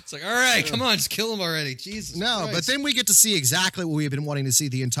 It's like, all right, come on, just kill him already. Jesus No, but Christ. then we get to see exactly what we've been wanting to see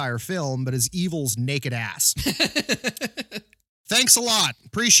the entire film, but as Evil's naked ass. Thanks a lot.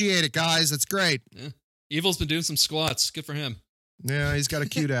 Appreciate it, guys. That's great. Evil's been doing some squats. Good for him. Yeah, he's got a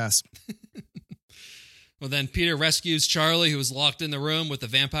cute ass. Well, then Peter rescues Charlie, who is locked in the room with the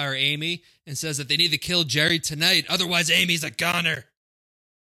vampire Amy, and says that they need to kill Jerry tonight, otherwise Amy's a goner.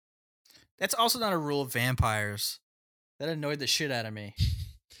 That's also not a rule of vampires. That annoyed the shit out of me.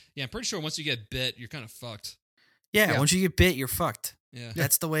 Yeah, I'm pretty sure once you get bit, you're kind of fucked. Yeah, Yeah. once you get bit, you're fucked. Yeah.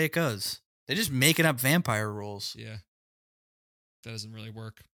 That's the way it goes. They're just making up vampire rules. Yeah. That doesn't really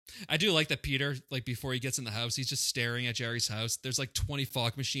work. I do like that Peter, like before he gets in the house, he's just staring at Jerry's house. There's like 20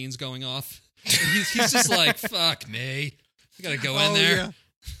 fog machines going off. And he's just like, fuck me. I gotta go in there. Yeah.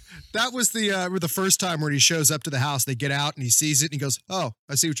 That was the first time where he shows up to the house. They get out and he sees it and he goes, "Oh,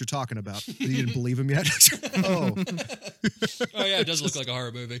 I see what you're talking about." But you didn't believe him yet. Oh, Oh yeah, it does look like a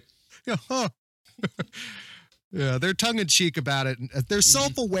horror movie. yeah, huh. Yeah, they're tongue in cheek about it. They're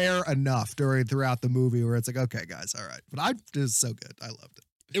self aware enough throughout the movie where it's like, okay, guys, all right. But it was so good. I loved it.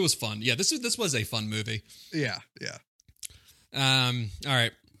 It was fun. Yeah, this was a fun movie. Yeah, yeah. All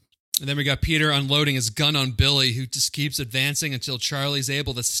right. And then we got Peter unloading his gun on Billy, who just keeps advancing until Charlie's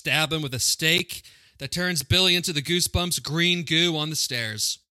able to stab him with a stake that turns Billy into the Goosebumps green goo on the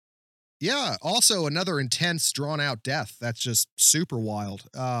stairs. Yeah, also another intense, drawn-out death. That's just super wild.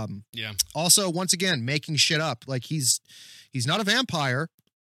 Yeah. Also, once again, making shit up. Like, he's not a vampire,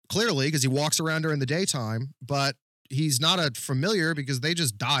 clearly, because he walks around during the daytime, but he's not a familiar because they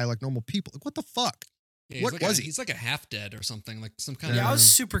just die like normal people. Like, what the fuck? Yeah, What was he? He's like a half dead or something, like some kind Yeah, I of.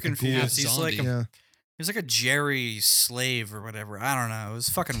 was super ghoul confused. He's like zombie. he's like a Jerry slave or whatever. I don't know. It was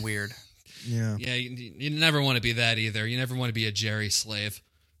fucking weird. Yeah. Yeah, you never want to be that either. You never want to be a Jerry slave.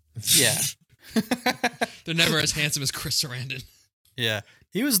 Yeah. They're never as handsome as Chris Sarandon. Yeah.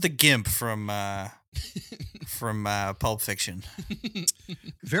 He was the gimp from Pulp Fiction.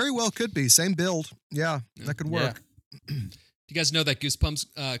 Very well could be. Same build. Yeah, that could work. Do you guys know that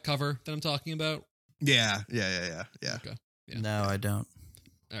Goosebumps cover that I'm talking about? Yeah. Okay. Yeah. No, I don't.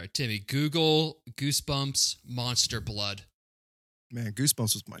 All right, Timmy, Google Goosebumps Monster Blood. Man,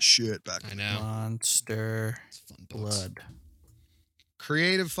 Goosebumps was my shit back I then. know. Monster It's fun books. Blood.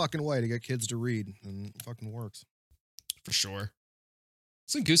 Creative fucking way to get kids to read, and it fucking works. For sure.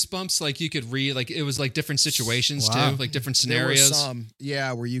 Some Goosebumps, like you could read, like it was like different situations Wow. too, like different There were scenarios.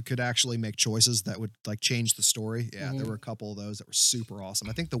 some, where you could actually make choices that would like change the story. Yeah, Mhm. there were a couple of those that were super awesome.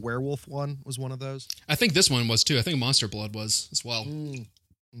 I think the werewolf one was one of those. I think this one was too. I think Monster Blood was as well.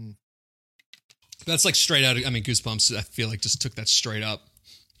 That's like straight out of, I mean, Goosebumps, I feel like just took that straight up.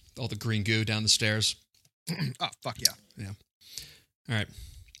 All the green goo down the stairs. Oh, fuck yeah. All right.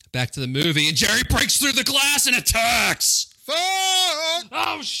 Back to the movie, and Jerry breaks through the glass and attacks. Fuck!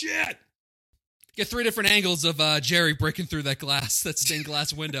 Oh, shit. Get 3 different angles of Jerry breaking through that glass, that stained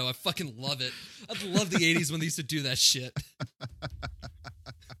glass window. I fucking love it. I love the 80s when they used to do that shit.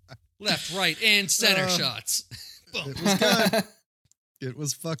 Left, right, and center shots. Boom. It was good. It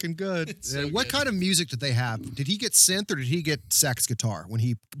was fucking good. It's so What good. kind of music did they have? Did he get synth or did he get sax guitar when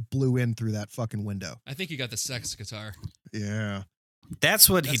he blew in through that fucking window? I think he got the sex guitar. Yeah. That's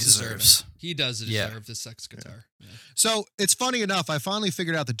what he That's deserves. He does Yeah. deserve the sex guitar. Yeah. So it's funny enough, I finally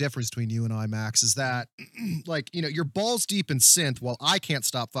figured out the difference between you and I, Max, is that, like, you're balls deep in synth while I can't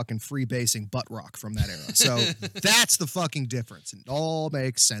stop fucking freebasing butt rock from that era. So that's the fucking difference. It all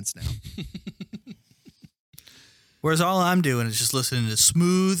makes sense now. Whereas all I'm doing is just listening to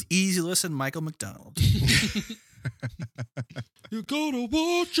smooth, easy listen Michael McDonald. You gotta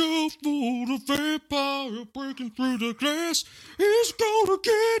watch out for the vampire breaking through the glass. He's gonna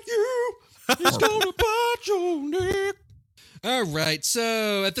get you. He's gonna bite your neck. All right,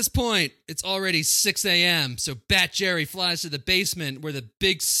 so at this point, it's already 6 a.m. So Bat Jerry flies to the basement where the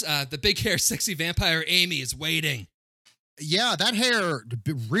big hair sexy vampire Amy is waiting. Yeah, that hair,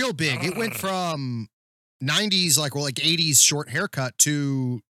 real big. It went from 90s, like 80s short haircut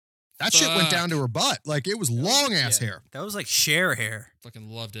to that shit went Fuck. down to her butt. Like, it was long ass Yeah. hair. That was like Cher hair.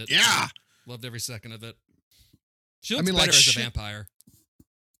 Fucking loved it. Yeah. Loved every second of it. She looks mean, better like, as a shit. vampire.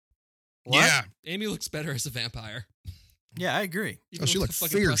 What? Yeah. Amy looks better as a vampire. Yeah, I agree. Even she with looked the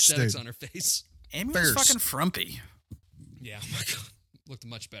fucking fierce, prosthetics dude. on her face. Amy Fierce. was fucking frumpy. Yeah. Looked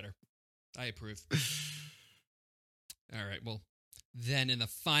much better. I approve. All right. Well, then in the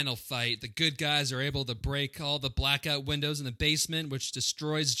final fight, the good guys are able to break all the blackout windows in the basement, which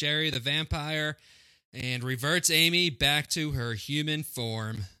destroys Jerry the vampire and reverts Amy back to her human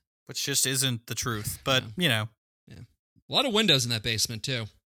form. Which just isn't the truth. But, you know, A lot of windows in that basement, too.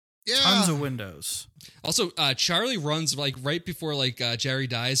 Yeah. tons of windows. Also, Charlie runs like right before Jerry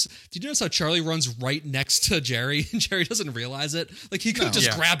dies. Did you notice how Charlie runs right next to Jerry and Jerry doesn't realize it? Like he could have No.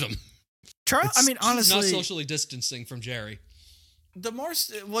 just Yeah. grabbed him. I mean, He's not honestly, socially distancing from Jerry. what's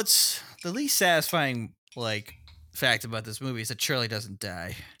the least satisfying, fact about this movie is that Charlie doesn't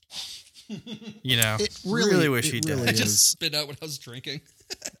die. You know, It really wish it he really died. I is. just spit out what I was drinking.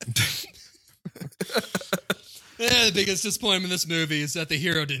 Yeah, the biggest disappointment in this movie is that the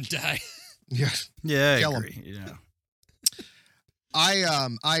hero didn't die. Yeah. Yeah, I Kill him. agree. You know.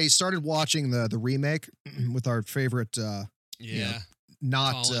 I started watching the remake with our favorite Yeah.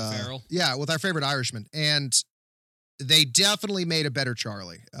 not Colin Farrell. yeah, with our favorite Irishman, and they definitely made a better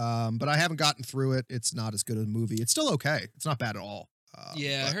Charlie. But I haven't gotten through it. It's not as good a movie. It's still okay. It's not bad at all.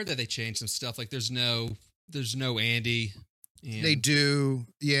 Yeah, I but- heard that they changed some stuff. Like there's no Andy. And They do.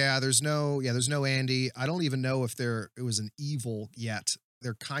 There's no Andy. I don't even know if it was an evil yet.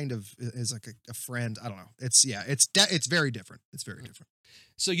 They're kind of is like a friend. I don't know. It's very different. It's very different.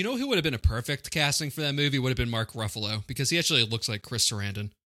 So you know who would have been a perfect casting for that movie would have been Mark Ruffalo, because he actually looks like Chris Sarandon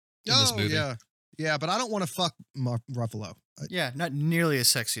in this movie. Yeah, but I don't want to fuck Mark Ruffalo. Yeah, not nearly as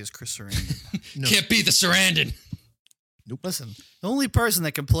sexy as Chris Sarandon. No. Can't beat the Sarandon. Nope. Listen, the only person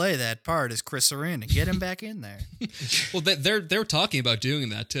that can play that part is Chris Sarandon. Get him back in there. Well, they're talking about doing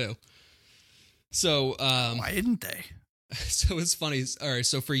that too. So Why didn't they? so it's funny. All right,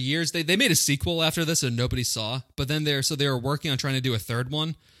 so for years they made a sequel after this and nobody saw. But then they were working on trying to do a third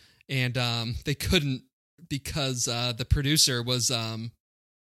one, and they couldn't because the producer was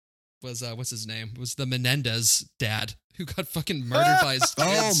what's his name? Was the Menendez dad who got fucking murdered by his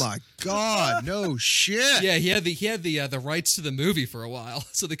kids. Oh my god! No shit. Yeah, he had the rights to the movie for a while,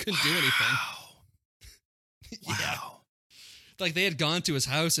 so they couldn't do anything. Yeah. Wow. Like they had gone to his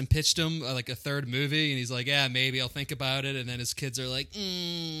house and pitched him like a third movie, and he's like, "Yeah, maybe I'll think about it." And then his kids are like,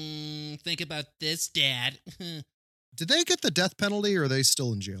 "Think about this, Dad." Did they get the death penalty, or are they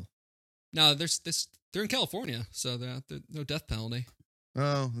still in jail? No, they're in California, so there's no death penalty.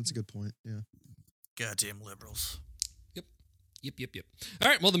 Oh, that's a good point. Yeah. Goddamn liberals. Yep. All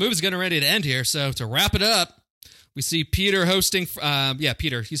right, well, the movie's getting ready to end here, so to wrap it up, we see Peter hosting.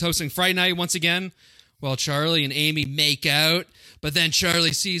 Peter. He's hosting Fright Night once again, while Charlie and Amy make out. But then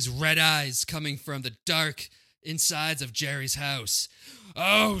Charlie sees red eyes coming from the dark insides of Jerry's house.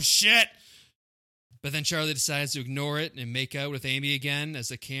 Oh shit! But then Charlie decides to ignore it and make out with Amy again as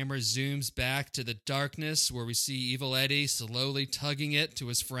the camera zooms back to the darkness where we see Evil Eddie slowly tugging it to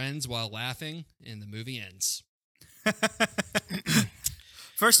his friends while laughing, and the movie ends.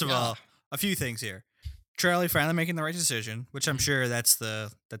 First of all, a few things here. Charlie finally making the right decision, which I'm sure that's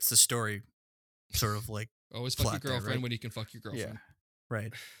the story, sort of like Always fuck your plot there, girlfriend right? when you can fuck your girlfriend.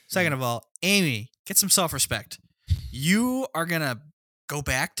 right. Second of all, Amy, get some self-respect. You are gonna go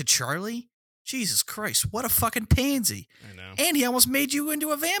back to Charlie? Jesus Christ, what a fucking pansy! I know. And he almost made you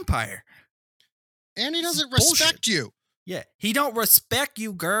into a vampire. And he doesn't Bullshit. respect you. Yeah, he don't respect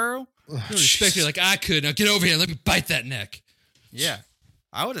you, girl. Ugh, You don't respect me like I could. Now get over here. Let me bite that neck. Yeah,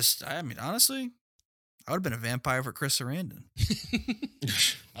 I would have. I mean, honestly, I would have been a vampire for Chris Sarandon.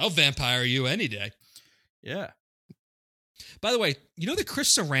 I'll vampire you any day. Yeah. By the way, you know that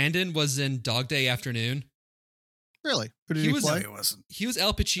Chris Sarandon was in Dog Day Afternoon? Really? Who did He he, was- No, play? he wasn't. He was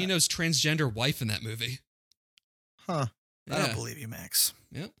Al Pacino's transgender wife in that movie. Huh. I don't believe you, Max.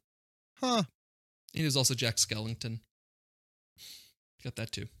 Huh. And he was also Jack Skellington. Got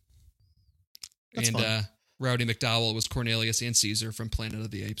that too. That's and fun. Rowdy McDowell was Cornelius and Caesar from Planet of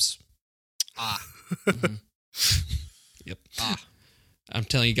the Apes. Ah. Mhm. Yep. I'm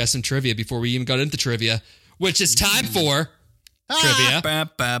telling you guys some trivia before we even got into trivia, which is time for trivia. Bam,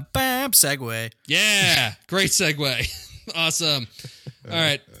 bam, bam. Segue. Yeah, great segue. Awesome. All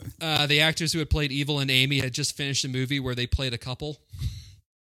right. The actors who had played Evil and Amy had just finished a movie where they played a couple.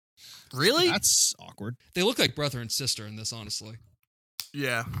 Really? That's awkward. They look like brother and sister in this, honestly.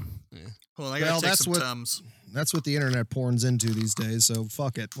 Yeah. Yeah. Hold on, I gotta Well, take that's some what- Tums. That's what the internet porns into these days, so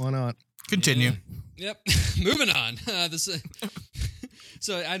fuck it. Why not? Continue. Yep. Moving on.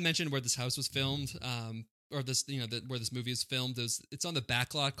 So I mentioned where this house was filmed, or this, where this movie is filmed. It's on the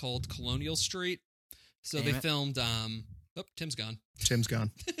backlot called Colonial Street. So Damn they it. filmed. Tim's gone. Tim's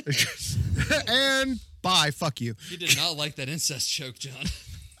gone. And bye. Fuck you. You did not like that incest joke, John.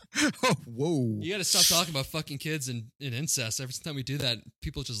 Oh, whoa. You got to stop talking about fucking kids and incest. Every time we do that,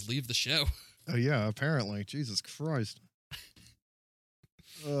 people just leave the show. Oh, yeah, apparently. Jesus Christ.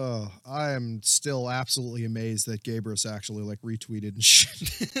 Oh, I am still absolutely amazed that Gabrus actually retweeted and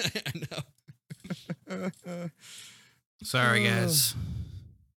shit. I know. Sorry, guys.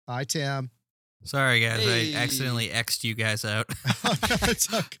 Hi, Tim. Sorry, guys. Hey. I accidentally X'd you guys out. Oh, no,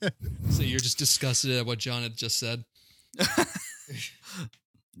 it's okay. So you're just disgusted at what John had just said?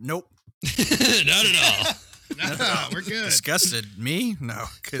 Nope. Not at all. No, we're good. Disgusted. Me? No.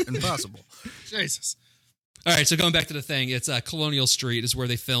 Impossible. Jesus. All right, so going back to the thing, it's Colonial Street is where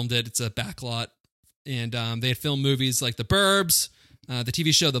they filmed it. It's a backlot, and they had filmed movies like The Burbs, the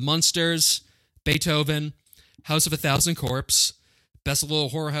TV show The Munsters, Beethoven, House of a Thousand Corpse, Best Little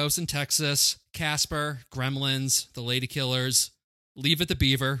Horror House in Texas, Casper, Gremlins, The Lady Killers, Leave It to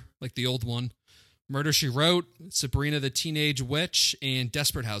Beaver, like the old one, Murder, She Wrote, Sabrina the Teenage Witch, and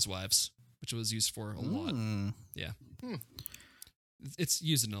Desperate Housewives, which was used for a lot. Yeah. It's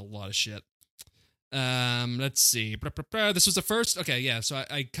used in a lot of shit. Let's see. This was the first. Okay, yeah. So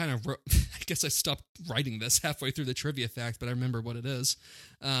I kind of wrote. I guess I stopped writing this halfway through the trivia fact, but I remember what it is.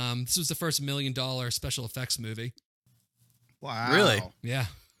 This was the first $1 million special effects movie. Wow. Really? Yeah.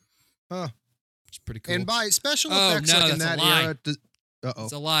 Huh. It's pretty cool. And by special Oh, effects no, like in that's a that lie. era. Uh-oh.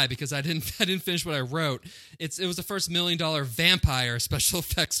 It's a lie because I didn't finish what I wrote. It was the first $1 million vampire special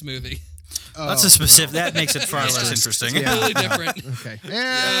effects movie. That's a specific. That makes it far less interesting. Yeah. Completely different. Okay. I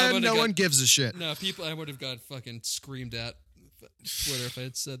And would've no got- one gives a shit. No, people, I would have got fucking screamed at Twitter if I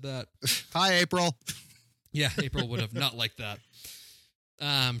had said that. Hi, April. Yeah, April would have not liked that.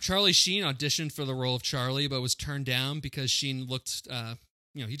 Charlie Sheen auditioned for the role of Charlie, but was turned down because Sheen looked,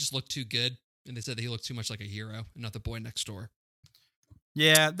 he just looked too good, and they said that he looked too much like a hero and not the boy next door.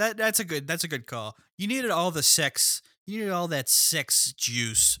 Yeah, that's a good call. You needed all the sex. You needed all that sex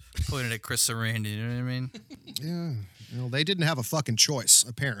juice pointed at Chris Sarandon. You know what I mean? Yeah. They didn't have a fucking choice,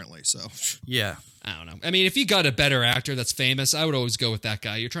 apparently. So, Yeah. I don't know. I mean, if you got a better actor that's famous, I would always go with that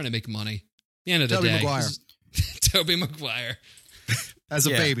guy. You're trying to make money. At the end of the Tobey day, Maguire. Tobey Maguire, as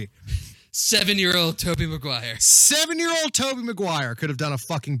a Yeah. baby, 7-year-old Tobey Maguire. 7-year-old Tobey Maguire could have done a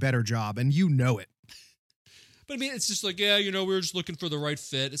fucking better job, and you know it. But I mean, it's just like, yeah, we were just looking for the right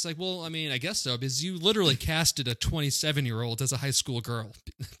fit. It's like, well, I mean, I guess so, because you literally casted a 27-year-old as a high school girl,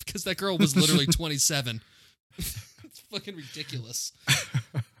 because that girl was literally 27. It's fucking ridiculous.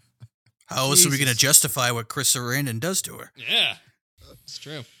 How else are we Jesus. going to justify what Chris Sarandon does to her? Yeah, it's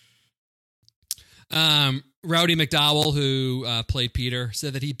true. Rowdy McDowell, who played Peter,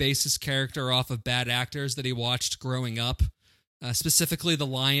 said that he based his character off of bad actors that he watched growing up, specifically the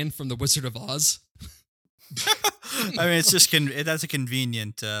lion from The Wizard of Oz. I mean, it's just that's a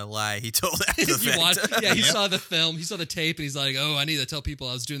convenient lie he told after the fact. He saw the film, he saw the tape, and he's like, "Oh, I need to tell people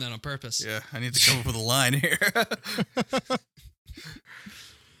I was doing that on purpose." Yeah, I need to come up with a line here.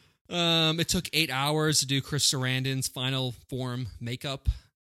 It took 8 hours to do Chris Sarandon's final form makeup.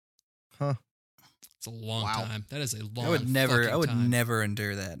 Huh. It's a long Wow. time. That is a long. I would never time.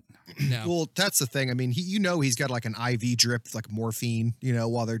 endure that. No. Well, that's the thing. I mean, he's got like an IV drip, like morphine,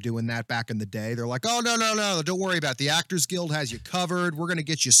 while they're doing that back in the day. They're like, oh, no, don't worry about it. The Actors Guild has you covered. We're going to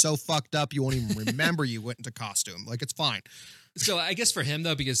get you so fucked up you won't even remember you went into costume. Like, it's fine. So I guess for him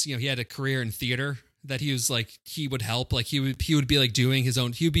though, because he had a career in theater, that he was like he would help. Like he would be like doing his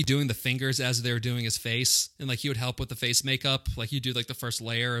own. He would be doing the fingers as they were doing his face, and like he would help with the face makeup. Like he'd do like the first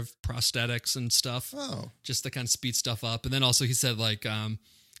layer of prosthetics and stuff, Oh. just to kind of speed stuff up. And then also he said like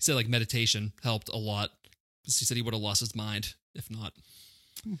meditation helped a lot. He said he would have lost his mind if not.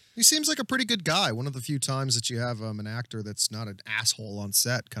 He seems like a pretty good guy. One of the few times that you have an actor that's not an asshole on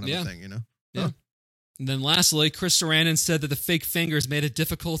set kind of Yeah. a thing, Yeah. And then lastly, Chris Sarandon said that the fake fingers made it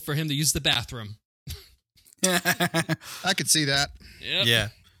difficult for him to use the bathroom. I could see that. Yep. Yeah.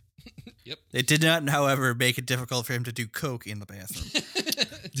 Yep. It did not, however, make it difficult for him to do coke in the bathroom.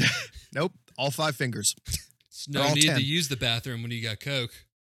 Nope. All 5 fingers. It's no all need 10. to use the bathroom when you got Coke.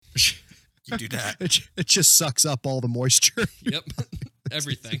 You do not. It just sucks up all the moisture. Yep.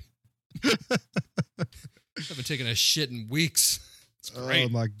 Everything. Haven't taken a shit in weeks. It's great. Oh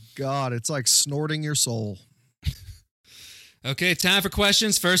my God. It's like snorting your soul. Okay, time for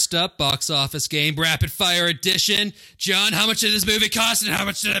questions. First up, box office game, rapid fire edition. John, how much did this movie cost and how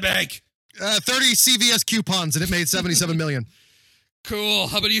much did it make? 30 CVS coupons and it made 77 million. Cool.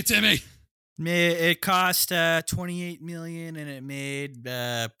 How about you, Timmy? It cost $28 million and it made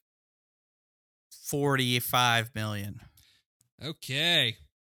 $45 million. Okay.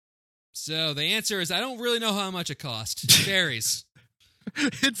 So the answer is I don't really know how much it cost. It varies.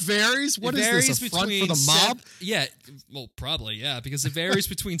 It varies. What It is varies this? A front for between the mob? yeah. Well, probably, yeah, because it varies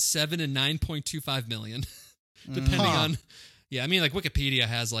between 7 and 9.25 million, depending Huh. on. Yeah, I mean, like Wikipedia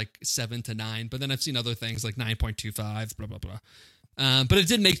has like 7 to 9, but then I've seen other things like 9.25, blah blah blah. But it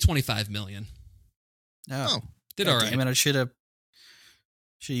did make 25 million. Oh, Did God all right. damn it, I should have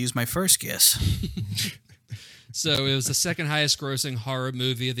used my first guess. So it was the second highest grossing horror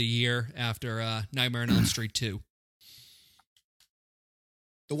movie of the year after Nightmare on Elm Street 2.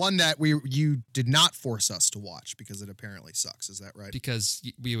 The one that you did not force us to watch because it apparently sucks. Is that right? Because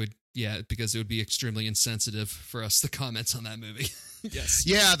because it would be extremely insensitive for us to comment on that movie. Yes.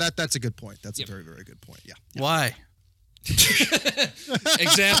 Yeah, that's a good point. That's Yep. a very, very good point. Yeah. Why?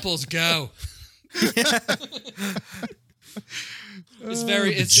 Examples go. It's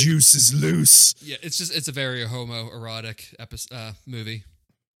very the it's juice is loose. yeah, it's a very homoerotic movie.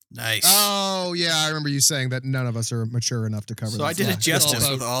 Nice. Oh yeah, I remember you saying that none of us are mature enough to cover. So that I did film. it justice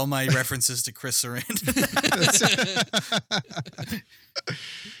all with all my references to Chris Sarandon.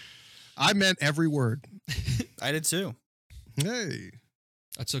 I meant every word. I did too. Hey,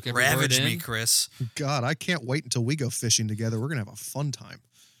 I took every word Ravage in. me, Chris. God, I can't wait until we go fishing together. We're gonna have a fun time.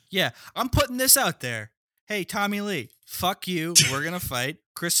 Yeah, I'm putting this out there. Hey, Tommy Lee, fuck you. We're gonna fight.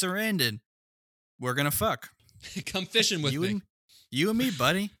 Chris Sarandon, we're gonna fuck. Come fishing with me. You and me,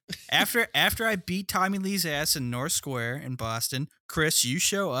 buddy. After I beat Tommy Lee's ass in North Square in Boston, Chris, you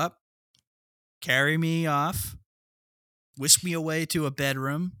show up, carry me off, whisk me away to a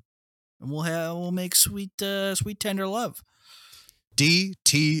bedroom, and we'll make sweet tender love.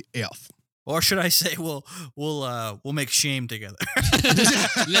 DTF. Or should I say we'll make shame together?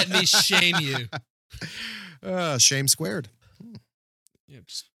 Let me shame you. Shame squared. Yeah,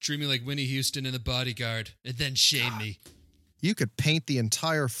 just treat me like Winnie Houston in The Bodyguard, and then shame me. You could paint the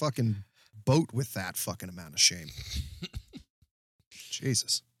entire fucking boat with that fucking amount of shame.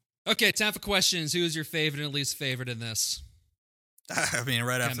 Jesus. Okay, time for questions. Who is your favorite and least favorite in this? I mean,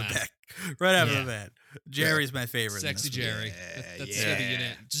 right off Come the on. bat. Jerry's my favorite. Sexy in this movie. Jerry. That's gonna be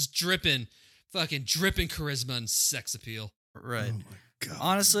just dripping charisma and sex appeal. Right. Oh my God.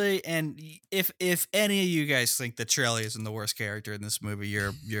 Honestly, and if any of you guys think that Charlie isn't the worst character in this movie,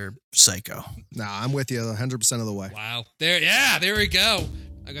 you're psycho. Nah, I'm with you 100% of the way. Wow. There we go.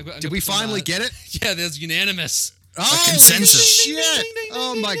 Did we finally get it? Yeah, that's unanimous. Oh, consensus. shit.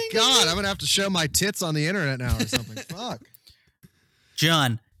 Oh, my God. I'm going to have to show my tits on the internet now or something. Fuck.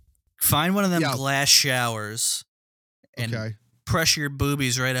 John, find one of them Yeah. glass showers and Okay. press your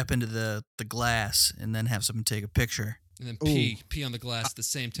boobies right up into the glass and then have someone take a picture. And then pee on the glass at the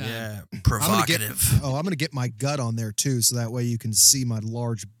same time. Yeah, I'm provocative. going to get my gut on there, too, so that way you can see my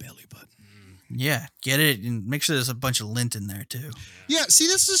large belly button. Yeah, get it and make sure there's a bunch of lint in there too. Yeah, see,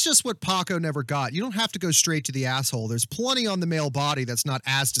 this is just what Paco never got. You don't have to go straight to the asshole. There's plenty on the male body that's not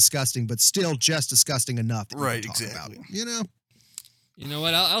as disgusting, but still just disgusting enough. That we Right, can talk exactly. About, you know? You know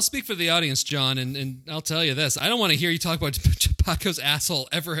what? I'll speak for the audience, John, and I'll tell you this. I don't want to hear you talk about Paco's asshole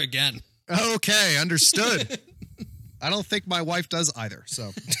ever again. Okay, understood. I don't think my wife does either,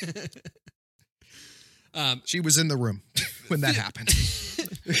 so. She was in the room when that happened.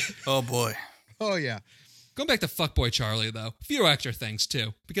 Oh boy. Oh, yeah. Going back to Fuckboy Charlie, though, a few extra things,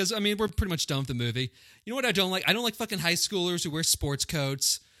 too. Because, I mean, we're pretty much done with the movie. You know what I don't like? I don't like fucking high schoolers who wear sports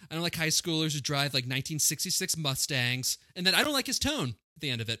coats. I don't like high schoolers who drive, like, 1966 Mustangs. And then I don't like his tone at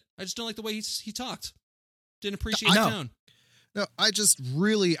the end of it. I just don't like the way he talked. Didn't appreciate the tone. No,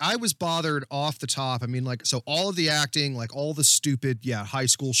 I was bothered off the top. I mean, like, so all of the acting, like all the stupid, high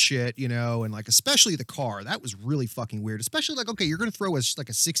school shit, you know, and like, especially the car, that was really fucking weird. Especially like, okay, you're going to throw a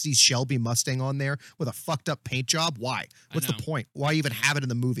 60s Shelby Mustang on there with a fucked up paint job. Why? What's the point? Why even have it in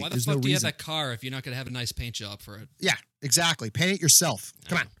the movie? Why the There's fuck no do you have reason. that car if you're not going to have a nice paint job for it? Yeah, exactly. Paint it yourself.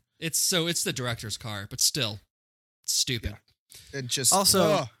 Come on. It's the director's car, but still, it's stupid. And just Also-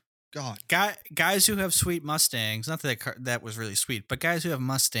 oh, God. Guys who have sweet Mustangs, not that that was really sweet, but guys who have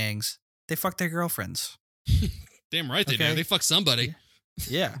Mustangs, they fuck their girlfriends. Damn right they do. Okay. They fuck somebody.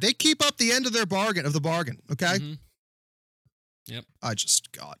 Yeah. They keep up the end of the bargain, okay? Mhm. Yep.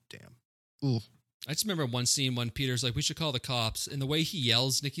 goddamn. Ooh. I just remember one scene when Peter's like, we should call the cops. And the way he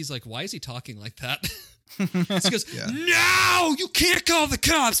yells, Nikki's like, why is he talking like that? He goes, Yeah. no, you can't call the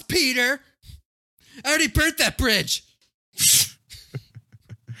cops, Peter. I already burnt that bridge.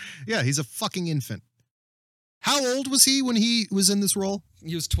 Yeah, he's a fucking infant. How old was he when he was in this role?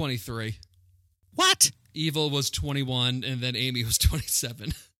 He was 23. What? Evil was 21, and then Amy was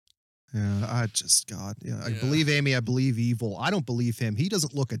 27. Yeah, I Yeah. believe Amy, I believe Evil. I don't believe him. He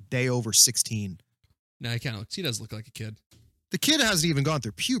doesn't look a day over 16. No, he does look like a kid. The kid hasn't even gone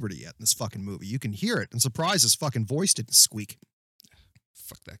through puberty yet in this fucking movie. You can hear it. And surprised his fucking voice didn't squeak.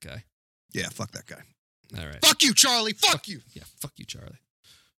 Fuck that guy. Yeah, fuck that guy. All right. Fuck you, Charlie. Fuck you. Yeah, fuck you, Charlie.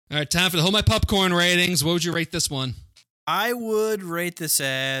 All right, time for the Hold My Popcorn ratings. What would you rate this one? I would rate this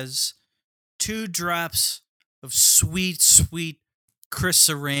as 2 drops of sweet, sweet Chris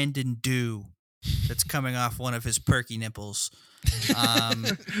Sarandon dew that's coming off one of his perky nipples.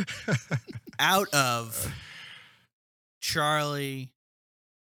 Out of Charlie.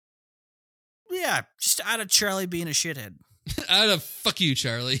 Yeah, just out of Charlie being a shithead. Out of fuck you,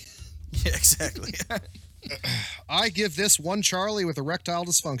 Charlie. Yeah, exactly. I give this one Charlie with erectile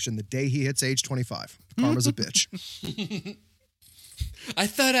dysfunction the day he hits age 25. Karma's a bitch. I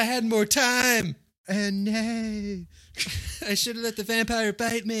thought I had more time. And nay. I should have let the vampire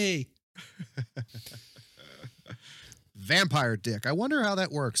bite me. Vampire dick. I wonder how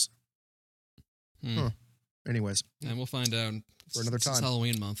that works. Hmm. Huh. Anyways, And we'll find out For another It's time.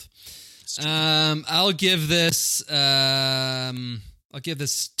 Halloween month. I'll give this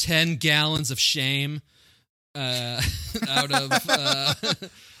 10 gallons of shame out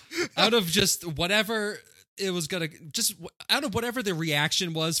of just whatever it was gonna, just out of whatever the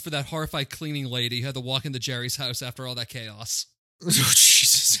reaction was for that horrified cleaning lady who had to walk into Jerry's house after all that chaos.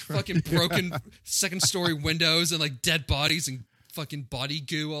 Jesus Christ. Fucking broken second story windows and like dead bodies and fucking body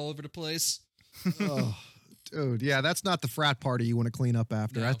goo all over the place. Oh, Dude, yeah, that's not the frat party you want to clean up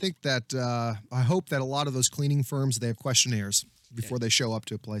after. No. I think that I hope that a lot of those cleaning firms, they have questionnaires before they show up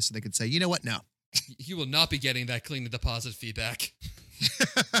to a place so they can say, you know what? No. You will not be getting that clean deposit feedback.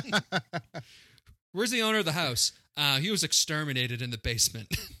 Where's the owner of the house? He was exterminated in the basement.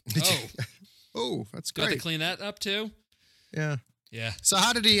 Oh, Oh, that's got to great. clean that up too. Yeah. Yeah, So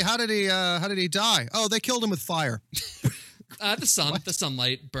how did he die? Oh, they killed him with fire. the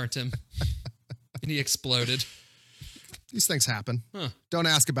sunlight burnt him, and he exploded. These things happen. Huh. Don't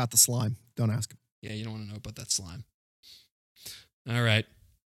ask about the slime. Don't ask. Yeah, you don't want to know about that slime. All right.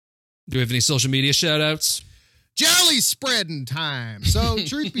 Do we have any social media shout outs? Jelly spreading time. So,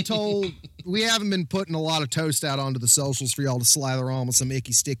 truth be told, we haven't been putting a lot of toast out onto the socials for y'all to slather on with some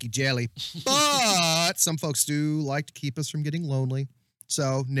icky, sticky jelly. But some folks do like to keep us from getting lonely.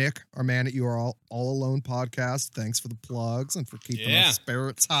 So, Nick, our man at URL All Alone podcast, thanks for the plugs and for keeping Yeah. our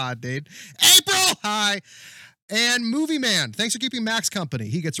spirits high, dude. April, hi. And Movie Man, thanks for keeping Max company.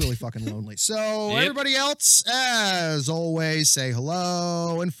 He gets really fucking lonely. So, Yep. everybody else, as always, say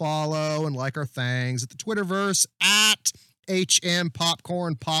hello and follow and like our things at the Twitterverse at HM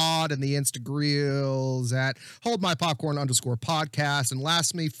Popcorn Pod and the Instagrills at Hold My Popcorn _podcast. And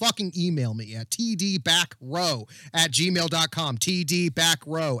lastly, fucking email me at tdbackrow@gmail.com.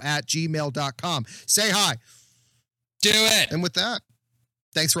 tdbackrow@gmail.com. Say hi. Do it. And with that,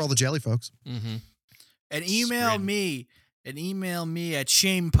 thanks for all the jelly, folks. Mm-hmm. And email me at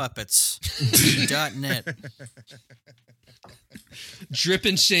shamepuppets.net.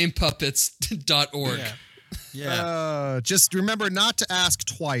 Drippin'shamepuppets.org. Yeah. Yeah. Just remember not to ask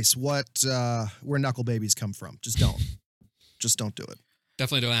twice where Knuckle Babies come from. Just don't. Just don't do it.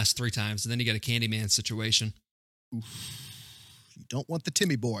 Definitely don't ask 3 times, and then you get a Candyman situation. You don't want the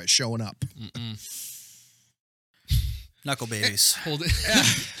Timmy boys showing up. Knuckle babies. Hold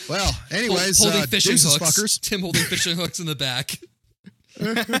Well, anyways, holding fishing deuces, hooks. fuckers. Tim holding fishing hooks in the back.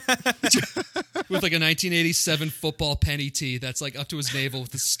 With like a 1987 football penny tee that's like up to his navel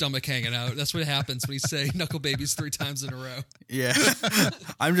with his stomach hanging out. That's what happens when you say Knuckle Babies 3 times in a row. Yeah.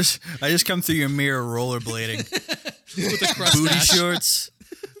 I just come through your mirror rollerblading. With a crust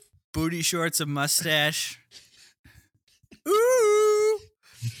Booty shorts, a mustache. Ooh.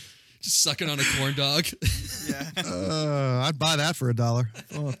 just sucking on a corn dog. Yeah. I'd buy that for $1.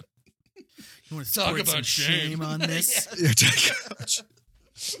 Fuck. You want to Talk squirt about some shame on this? Yeah,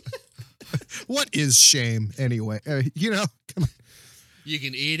 what is shame anyway? Come on. You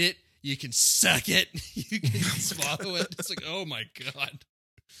can eat it. You can suck it. You can swallow it. It's like, oh my God.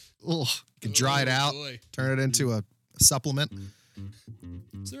 Ugh. You can dry it out, Boy. turn it into a supplement.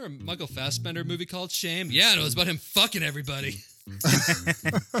 Is there a Michael Fassbender movie called Shame? Yeah, no, it's about him fucking everybody.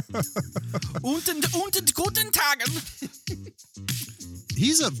 Und guten Tagen.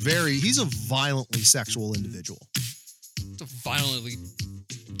 He's a violently sexual individual. It's a violently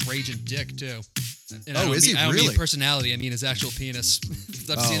raging dick, too. And Oh, is he I don't really? mean personality. I mean his actual penis. 'Cause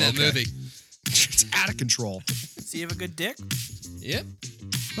I've seen that okay. movie. It's out of control. Does he have a good dick? Yep.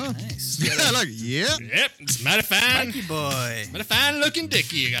 Nice. Yeah, look, yeah. Yep. It's mighty fine. Mikey boy. Mighty fine looking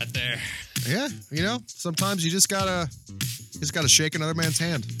dicky you got there. Yeah, sometimes you just gotta shake another man's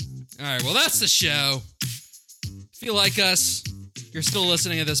hand. All right, well, that's the show. If you like us, you're still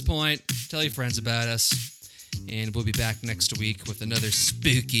listening at this point, tell your friends about us. And we'll be back next week with another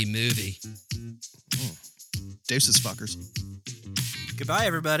spooky movie. Deuces, fuckers. Goodbye,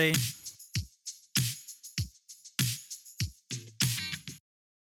 everybody.